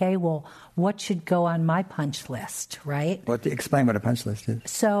what should go on my punch list, right? Well, explain what a punch list is.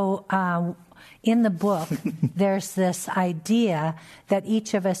 So in the book, there's this idea that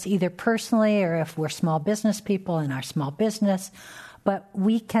each of us, either personally or if we're small business people in our small business, but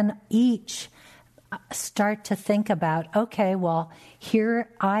we can each start to think about, here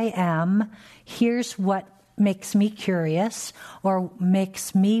I am, here's what makes me curious or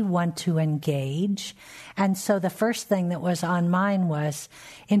makes me want to engage. And so the first thing that was on mine was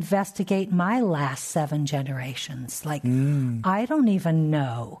investigate my last 7 generations. I don't even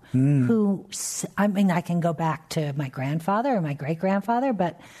know who, I can go back to my grandfather or my great-grandfather,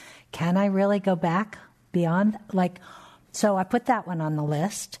 but can I really go back beyond? So I put that one on the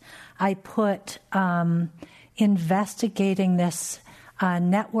list. I put investigating this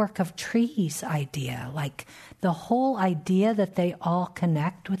network of trees idea, the whole idea that they all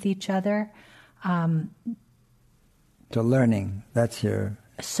connect with each other. So learning, you're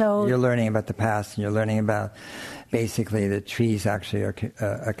learning about the past, and you're learning about basically the trees actually are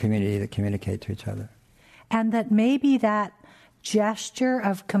a community that communicate to each other. And that maybe that gesture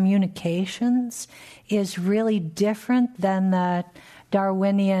of communications is really different than the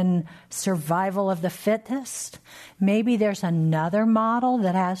Darwinian survival of the fittest. Maybe there's another model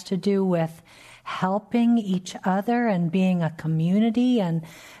that has to do with helping each other and being a community and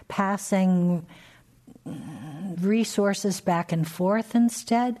passing resources back and forth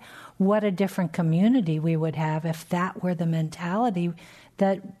instead. What a different community we would have if that were the mentality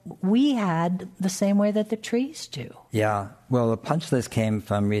that we had the same way that the trees do. Yeah. Well, the punch list came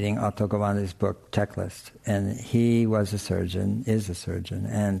from reading Otto Gawande's book, Checklist. And he is a surgeon,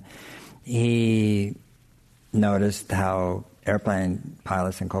 and he noticed how airplane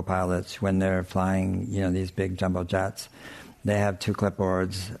pilots and co-pilots, when they're flying, these big jumbo jets, they have 2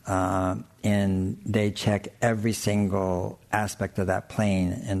 clipboards, and they check every single aspect of that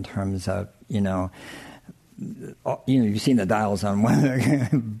plane in terms of, you've seen the dials on one,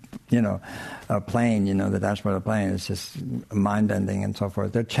 a plane, the dashboard of the plane is just mind-bending and so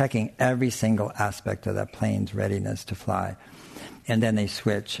forth. They're checking every single aspect of that plane's readiness to fly. And then they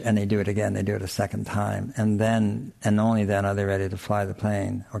switch and they do it again. They do it a second time. And then, and only then are they ready to fly the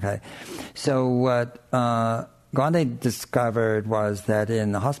plane. Okay. So what Gawande discovered was that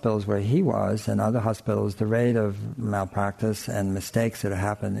in the hospitals where he was and other hospitals, the rate of malpractice and mistakes that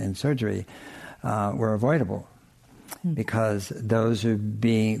happen in surgery were avoidable. because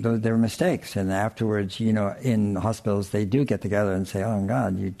they're mistakes. And afterwards, in hospitals, they do get together and say, oh,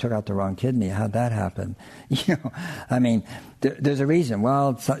 God, you took out the wrong kidney. How'd that happen? There's a reason.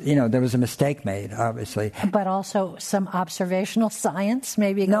 Well, there was a mistake made, obviously. But also some observational science,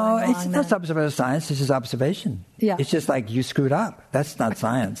 maybe. No, it's not observational science. It's just observation. Yeah. It's just like you screwed up. That's not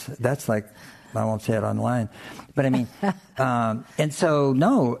science. That's like, I won't say it online. But and so,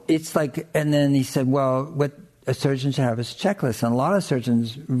 no, it's like, and then he said, well, what a surgeon should have is a checklist. And a lot of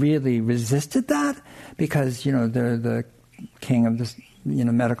surgeons really resisted that because, they're the king of this,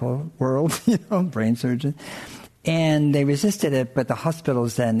 medical world, brain surgeon. And they resisted it, but the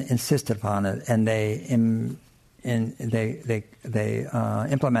hospitals then insisted upon it, and they implemented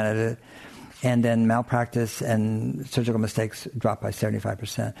it, and then malpractice and surgical mistakes dropped by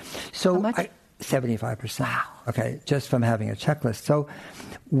 75%. So how much? 75%. Wow. Okay, just from having a checklist. So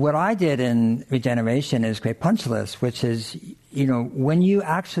what I did in ReGeneration is create punch lists, which is, when you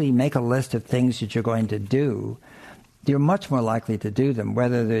actually make a list of things that you're going to do, you're much more likely to do them,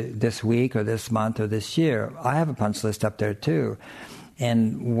 whether this week or this month or this year. I have a punch list up there too.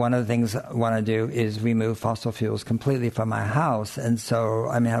 And one of the things I want to do is remove fossil fuels completely from my house. And so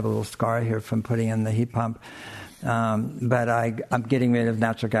I may have a little scar here from putting in the heat pump. But I'm getting rid of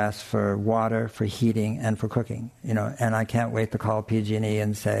natural gas for water, for heating, and for cooking. And I can't wait to call PG&E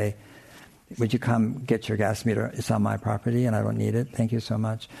and say, would you come get your gas meter? It's on my property and I don't need it. Thank you so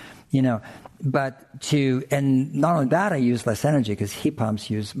much. And not only that, I use less energy because heat pumps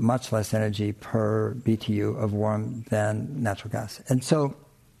use much less energy per BTU of warm than natural gas. And so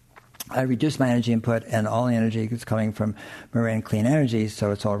I reduce my energy input, and all the energy is coming from marine clean energy,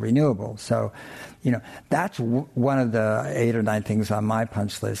 so it's all renewable. So, that's one of the 8 or 9 things on my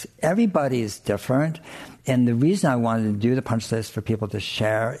punch list. Everybody is different, and the reason I wanted to do the punch list for people to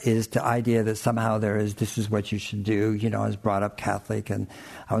share is the idea that somehow this is what you should do. I was brought up Catholic, and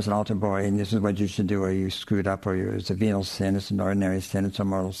I was an altar boy, and this is what you should do, or you screwed up, or it's a venial sin, it's an ordinary sin, it's a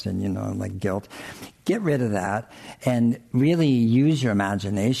mortal sin, like guilt. Get rid of that and really use your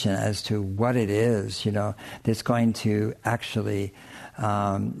imagination as to what it is, that's going to actually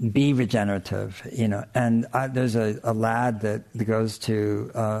be regenerative, And there's a lad that goes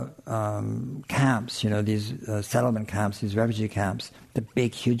to camps, these settlement camps, these refugee camps, the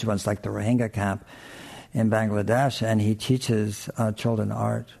big, huge ones like the Rohingya camp in Bangladesh, and he teaches children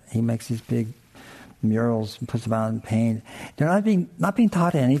art. He makes these big murals and puts them out in paint. They're not being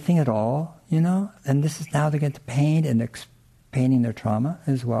taught anything at all, and this is now they're getting to paint and painting their trauma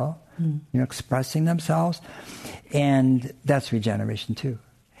as well. Expressing themselves, and that's regeneration too.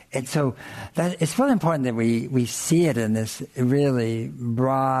 And so it's really important that we see it in this really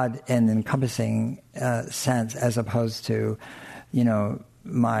broad and encompassing sense, as opposed to,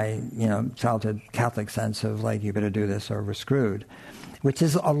 my childhood Catholic sense of like, you better do this or we're screwed, which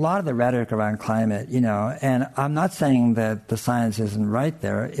is a lot of the rhetoric around climate. And I'm not saying that the science isn't right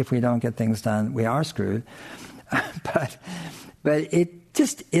there. If we don't get things done, we are screwed. but it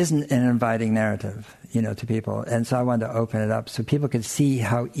just isn't an inviting narrative, to people. And so I wanted to open it up so people could see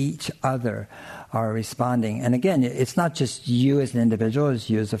how each other are responding. And again, it's not just you as an individual, it's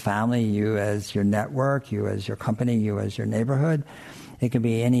you as a family, you as your network, you as your company, you as your neighborhood. It can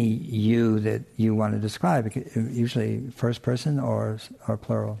be any you that you want to describe, usually first person or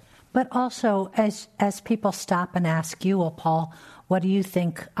plural. But also, as people stop and ask you, well, Paul, what do you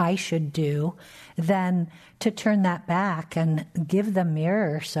think I should do? Then to turn that back and give the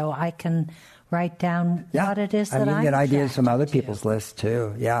mirror so I can write down what it is that I get ideas from other people's lists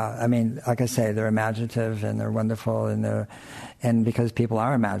too. Yeah, like I say, they're imaginative and they're wonderful, and because people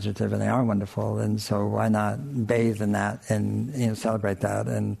are imaginative and they are wonderful, and so why not bathe in that and celebrate that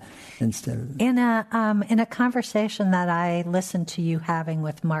and instead. In a conversation that I listened to you having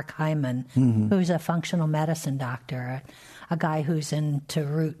with Mark Hyman, who's a functional medicine doctor, a guy who's into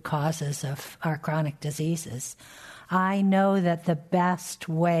root causes of our chronic diseases, I know that the best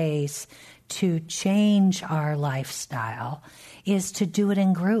ways to change our lifestyle is to do it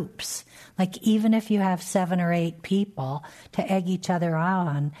in groups. Like even if you have 7 or 8 people to egg each other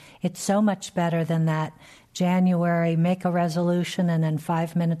on, it's so much better than that January, make a resolution, and in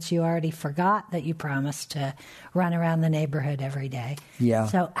 5 minutes you already forgot that you promised to run around the neighborhood every day. Yeah.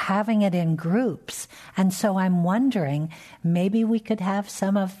 So having it in groups. And so I'm wondering, maybe we could have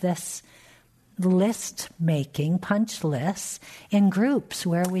some of this list-making, punch lists, in groups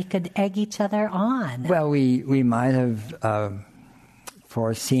where we could egg each other on. Well, we might have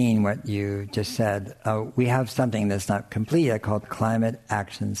foreseen what you just said. We have something that's not complete called Climate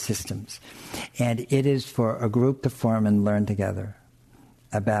Action Systems. And it is for a group to form and learn together.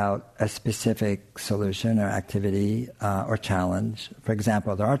 about a specific solution or activity or challenge. For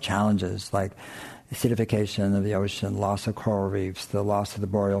example, there are challenges like acidification of the ocean, loss of coral reefs, the loss of the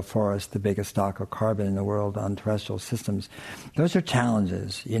boreal forest, the biggest stock of carbon in the world on terrestrial systems. Those are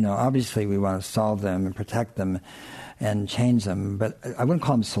challenges. Obviously we want to solve them and protect them and change them, but I wouldn't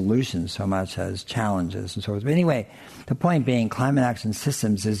call them solutions so much as challenges and so forth. But anyway, the point being, climate action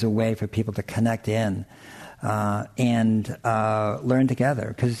systems is a way for people to connect in and learn together,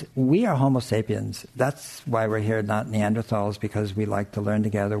 because we are Homo sapiens. That's why we're here, not Neanderthals, because we like to learn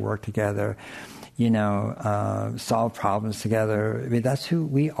together, work together, solve problems together. I mean, that's who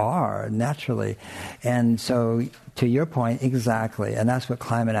we are naturally. And so, to your point, exactly, and that's what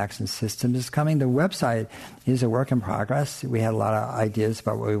climate action systems is coming. The website is a work in progress. We had a lot of ideas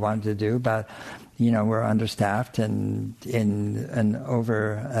about what we wanted to do, but we're understaffed and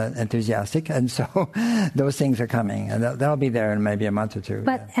over enthusiastic, and so those things are coming, and they'll be there in maybe a month or two.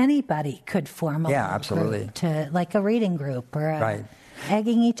 But anybody could form a absolutely, to like a reading group or a right.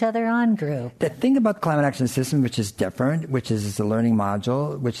 egging each other on group. The thing about the climate action system, which is different, which is a learning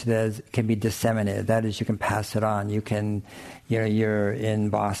module, which can be disseminated. That is, you can pass it on. You can, you're in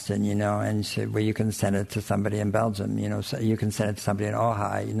Boston, and where you can send it to somebody in Belgium, so you can send it to somebody in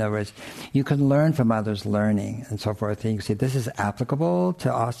Ojai. In other words, you can learn from others learning and so forth. And you can say, this is applicable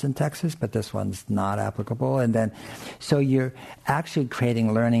to Austin, Texas, but this one's not applicable. And then, so you're actually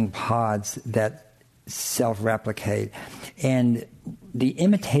creating learning pods that self-replicate. And the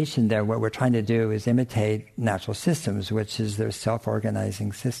imitation there, what we're trying to do is imitate natural systems, which is their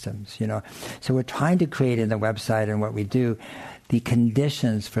self-organizing systems, So we're trying to create in the website and what we do the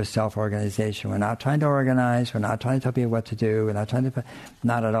conditions for self-organization. We're not trying to organize. We're not trying to tell people what to do. We're not trying to...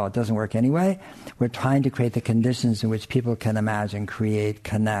 Not at all. It doesn't work anyway. We're trying to create the conditions in which people can imagine, create,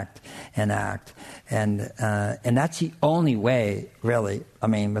 connect, and act. And that's the only way, really, I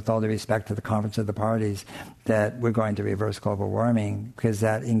mean, with all due respect to the Conference of the Parties, that we're going to reverse global warming, because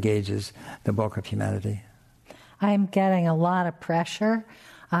that engages the bulk of humanity. I'm getting a lot of pressure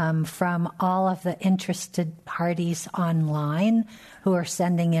from all of the interested parties online who are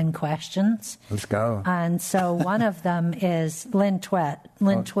sending in questions. Let's go. And so one of them is Lynn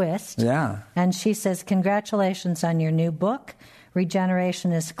Twist. Yeah. And she says, congratulations on your new book.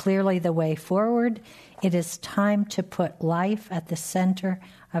 Regeneration is clearly the way forward. It is time to put life at the center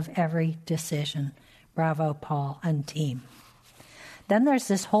of every decision. Bravo, Paul and team. Then there's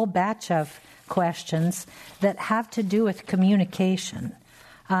this whole batch of questions that have to do with communication.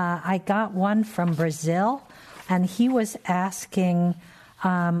 I got one from Brazil, and he was asking,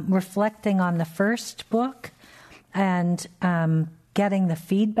 reflecting on the first book and getting the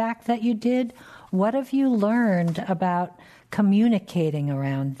feedback that you did, what have you learned about communicating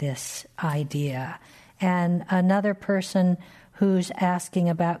around this idea? And another person who's asking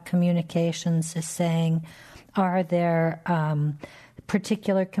about communications is saying, are there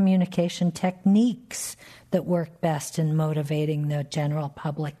particular communication techniques that work best in motivating the general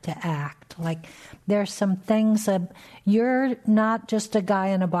public to act? Like, there's some things you're not just a guy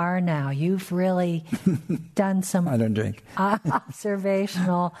in a bar now. You've really done some I don't drink.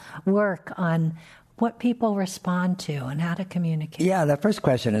 observational work on what people respond to and how to communicate. Yeah, the first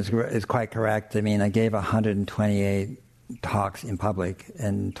question is quite correct. I mean, I gave 128 talks in public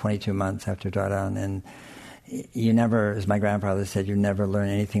in 22 months after drawdown, and you never, as my grandfather said, you never learn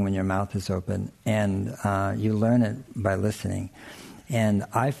anything when your mouth is open, and you learn it by listening. And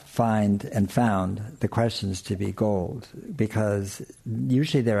I found the questions to be gold, because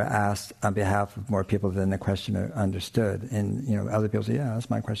usually they were asked on behalf of more people than the questioner understood. And other people say, "Yeah, that's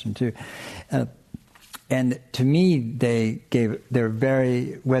my question too." And to me, they're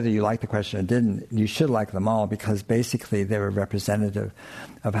very, whether you like the question or didn't, you should like them all, because basically they were representative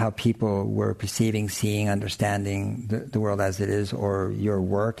of how people were perceiving, seeing, understanding the world as it is, or your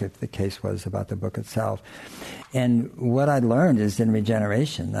work, if the case was about the book itself. And what I learned is in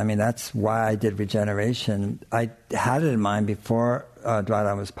Regeneration. I mean, that's why I did Regeneration. I had it in mind before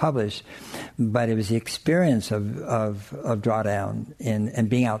Drawdown was published, but it was the experience of Drawdown and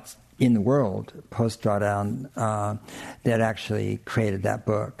being out in the world post-drawdown that actually created that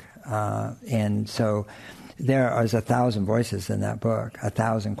book. And so there is 1,000 voices in that book,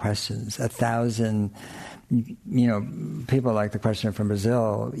 1,000 questions, 1,000, people like the questioner from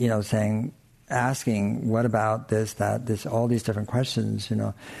Brazil, asking, what about this, that, this, all these different questions,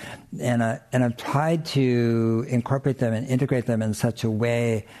 And I've tried to incorporate them and integrate them in such a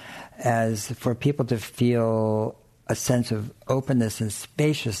way as for people to feel a sense of openness and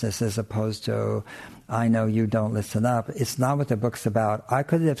spaciousness, as opposed to, I know you don't listen up. It's not what the book's about. I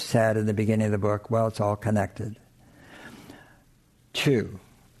could have said in the beginning of the book, well, it's all connected. true.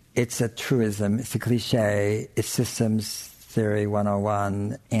 It's a truism. It's a cliche. It's systems theory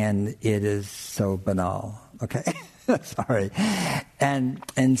 101, and it is so banal. Okay? Sorry. And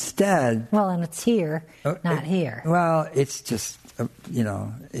instead... Well, and it's here, not here. Well, it's just,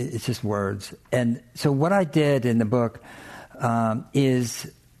 it's just words. And so what I did in the book is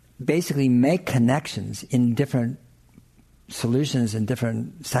basically make connections in different solutions in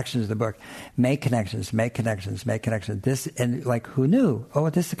different sections of the book. Make connections. This, and like, who knew? Oh,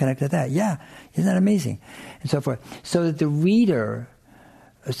 this is connected to that. Yeah, isn't that amazing? And so forth. So that the reader,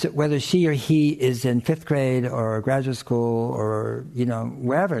 whether she or he is in 5th grade or graduate school or,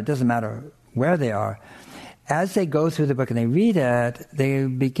 wherever, it doesn't matter where they are, as they go through the book and they read it, they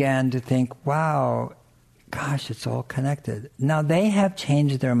began to think, wow, gosh, it's all connected. Now, they have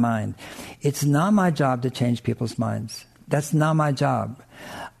changed their mind. It's not my job to change people's minds. That's not my job.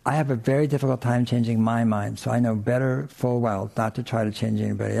 I have a very difficult time changing my mind, so I know better full well not to try to change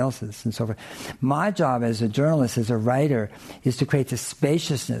anybody else's and so forth. My job as a journalist, as a writer, is to create the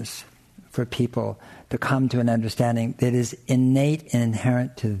spaciousness for people to come to an understanding that is innate and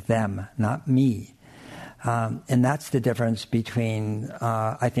inherent to them, not me. And that's the difference between,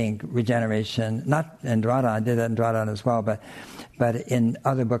 I think, ReGeneration, not in Drawdown, I did that in Drawdown as well, but in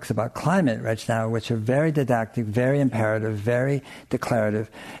other books about climate right now, which are very didactic, very imperative, very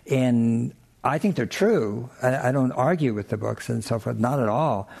declarative, and I think they're true. I don't argue with the books and so forth, not at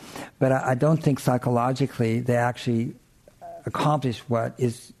all. But I don't think psychologically they actually accomplish what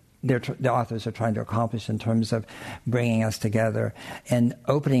is the authors are trying to accomplish in terms of bringing us together and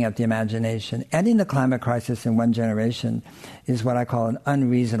opening up the imagination. Ending the climate crisis in one generation is what I call an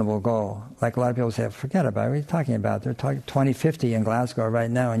unreasonable goal. Like a lot of people say, forget about it. What are you talking about? They're talking 2050 in Glasgow right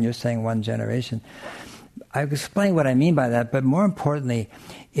now, and you're saying one generation. I explain what I mean by that, but more importantly,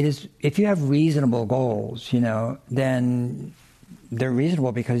 it is if you have reasonable goals, then they're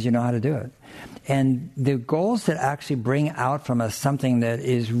reasonable because you know how to do it. And the goals that actually bring out from us something that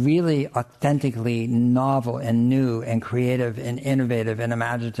is really authentically novel and new and creative and innovative and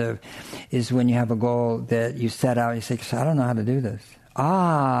imaginative is when you have a goal that you set out and you say, I don't know how to do this.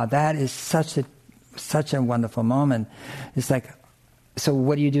 That is such a wonderful moment. It's like, so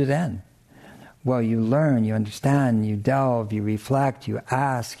what do you do then? Well, you learn, you understand, you delve, you reflect, you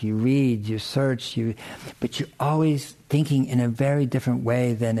ask, you read, you search, but you're always thinking in a very different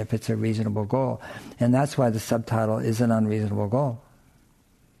way than if it's a reasonable goal. And that's why the subtitle is an unreasonable goal.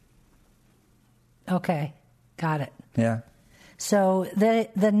 Okay, got it. Yeah. So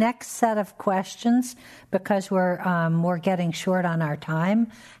the next set of questions, because we're getting short on our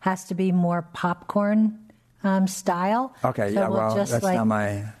time, has to be more popcorn style. Okay, so that's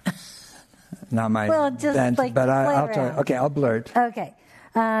not my well, just bent, like but I'll try. Okay, I'll blurt. Okay.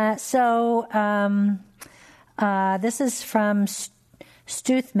 This is from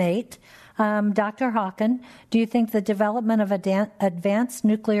Stuthmate. Dr. Hawken, do you think the development of advanced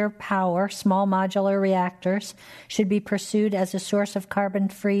nuclear power, small modular reactors, should be pursued as a source of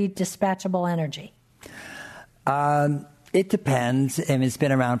carbon-free dispatchable energy? It depends. It's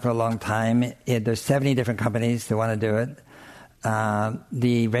been around for a long time. There's 70 different companies that want to do it.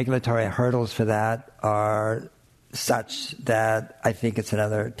 The regulatory hurdles for that are such that I think it's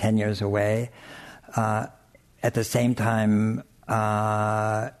another 10 years away. At the same time,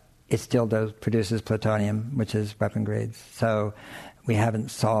 it still produces plutonium, which is weapon grades. So we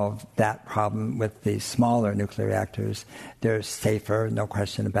haven't solved that problem with the smaller nuclear reactors. They're safer, no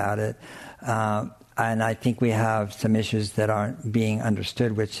question about it. And I think we have some issues that aren't being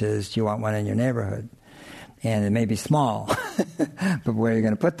understood, which is, do you want one in your neighborhood? And it may be small, but where are you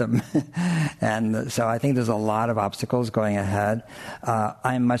going to put them? And so I think there's a lot of obstacles going ahead.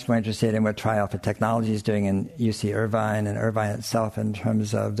 I'm much more interested in what Tri-Alpha Technology is doing in UC Irvine and Irvine itself in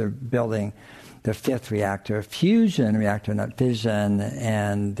terms of they're building the 5th reactor, fusion reactor, not fission,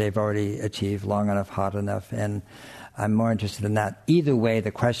 and they've already achieved long enough, hot enough, and I'm more interested in that. Either way, the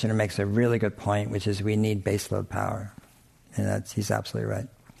questioner makes a really good point, which is we need baseload power. And he's absolutely right.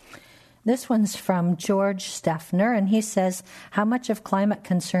 This one's from George Steffner, and he says, how much of climate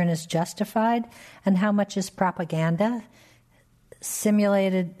concern is justified and how much is propaganda?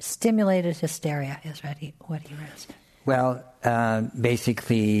 Stimulated hysteria is what he writes. Well,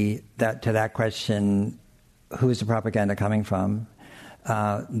 basically, to that question, who's the propaganda coming from?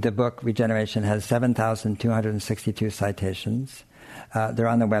 The book, ReGeneration, has 7,262 citations. They're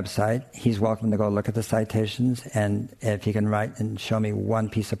on the website. He's welcome to go look at the citations, and if he can write and show me one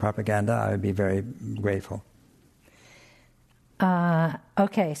piece of propaganda, I would be very grateful.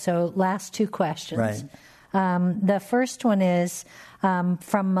 Okay, so last two questions. The first one is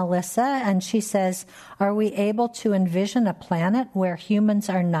from Melissa, and she says, are we able to envision a planet where humans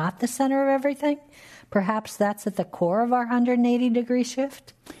are not the center of everything? Perhaps that's at the core of our 180-degree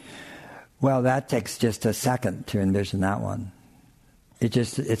shift? Well, that takes just a second to envision that one.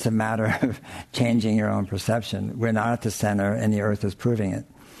 It's a matter of changing your own perception. We're not at the center, and the Earth is proving it.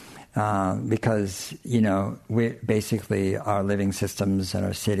 Because, we basically our living systems and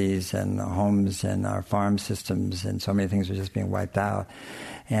our cities and our homes and our farm systems and so many things are just being wiped out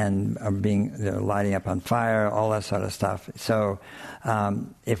and are being lighting up on fire, all that sort of stuff. So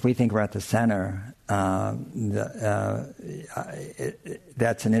if we think we're at the center,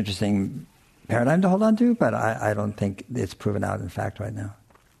 that's an interesting paradigm to hold on to, but I don't think it's proven out in fact right now.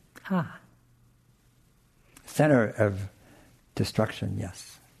 Center of destruction,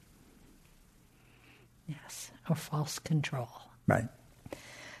 yes. Yes, or false control. Right.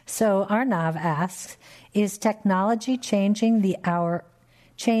 So Arnav asks, is technology changing our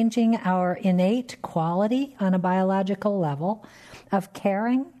innate quality on a biological level of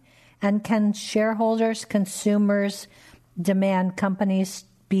caring? And can shareholders, consumers demand companies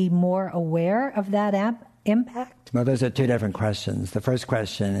be more aware of that impact? Well, those are two different questions. The first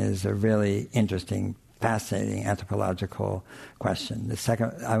question is a really interesting, fascinating anthropological question. The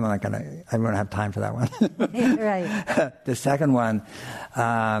second, I won't have time for that one. Right. The second one,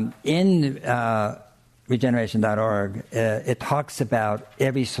 in ReGeneration.org, it talks about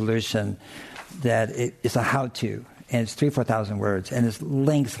every solution that it's a how-to. And it's 3,000-4,000 words, and it's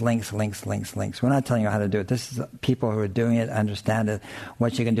links. We're not telling you how to do it. This is people who are doing it, understand it,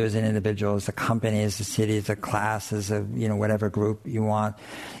 what you can do as an individual, as a company, as a city, as a class, as a whatever group you want.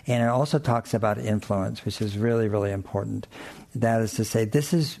 And it also talks about influence, which is really, really important. That is to say,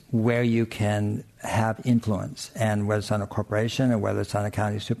 this is where you can have influence, and whether it's on a corporation or whether it's on a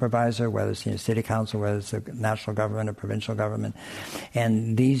county supervisor, whether it's in a city council, whether it's a national government or provincial government.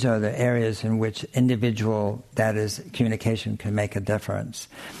 And these are the areas in which individual, that is, communication can make a difference.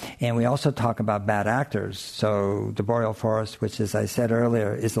 And we also talk about bad actors. So the boreal forest, which, as I said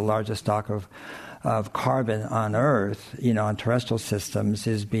earlier, is the largest stock of carbon on Earth, on terrestrial systems,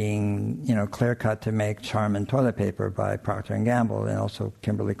 is being, clear-cut to make Charmin toilet paper by Procter & Gamble, and also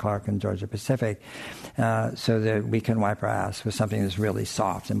Kimberly-Clark and Georgia-Pacific, so that we can wipe our ass with something that's really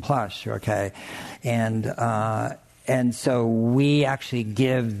soft and plush, okay? And so we actually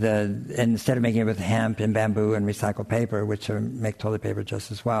give instead of making it with hemp and bamboo and recycled paper, which make toilet paper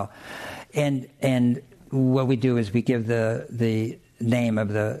just as well, and what we do is we give the name of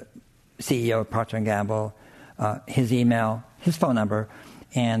the CEO of Procter & Gamble, his email, his phone number,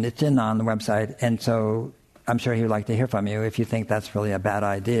 and it's on the website. And so I'm sure he would like to hear from you if you think that's really a bad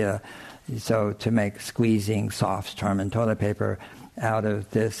idea. So to make squeezing soft Charmin toilet paper out of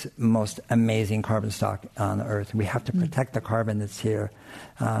this most amazing carbon stock on Earth, we have to protect the carbon that's here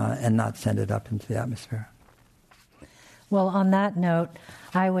and not send it up into the atmosphere. Well, on that note,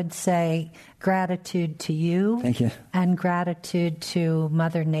 I would say gratitude to you. Thank you. And gratitude to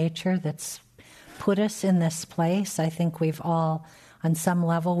Mother Nature that's put us in this place. I think we've all, on some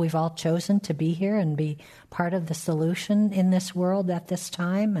level, we've all chosen to be here and be part of the solution in this world at this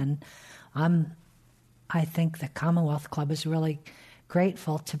time. And I think the Commonwealth Club is really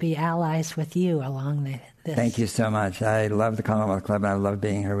grateful to be allies with you along this. Thank you so much. I love the Commonwealth Club, and I love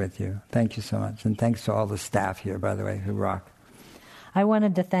being here with you. Thank you so much. And thanks to all the staff here, by the way, who rock. I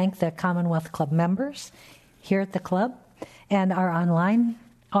wanted to thank the Commonwealth Club members here at the club and our online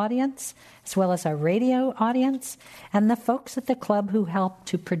audience, as well as our radio audience, and the folks at the club who helped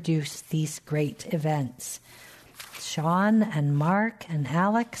to produce these great events. Sean and Mark and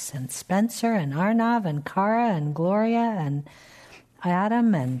Alex and Spencer and Arnav and Cara and Gloria and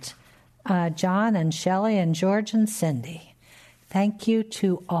Adam and John and Shelley and George and Cindy. Thank you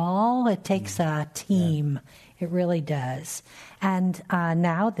to all. It takes a team. Yeah. It really does. And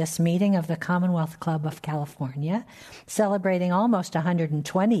now this meeting of the Commonwealth Club of California, celebrating almost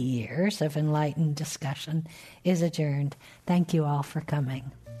 120 years of enlightened discussion, is adjourned. Thank you all for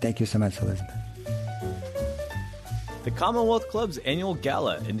coming. Thank you so much, Elizabeth. The Commonwealth Club's annual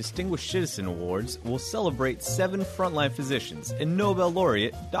gala and Distinguished Citizen Awards will celebrate 7 frontline physicians and Nobel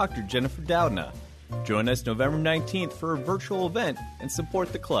laureate Dr. Jennifer Doudna. Join us November 19th for a virtual event and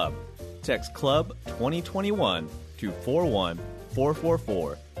support the club. Text CLUB 2021 to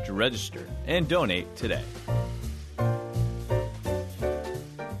 41444 to register and donate today.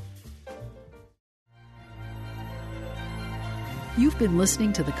 You've been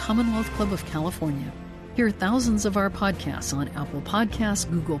listening to the Commonwealth Club of California. Hear thousands of our podcasts on Apple Podcasts,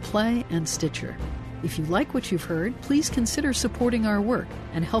 Google Play, and Stitcher. If you like what you've heard, please consider supporting our work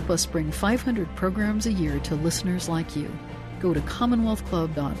and help us bring 500 programs a year to listeners like you. Go to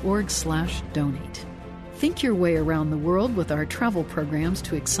commonwealthclub.org/donate. Think your way around the world with our travel programs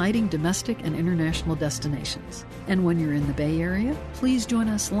to exciting domestic and international destinations. And when you're in the Bay Area, please join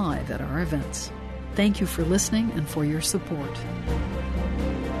us live at our events. Thank you for listening and for your support.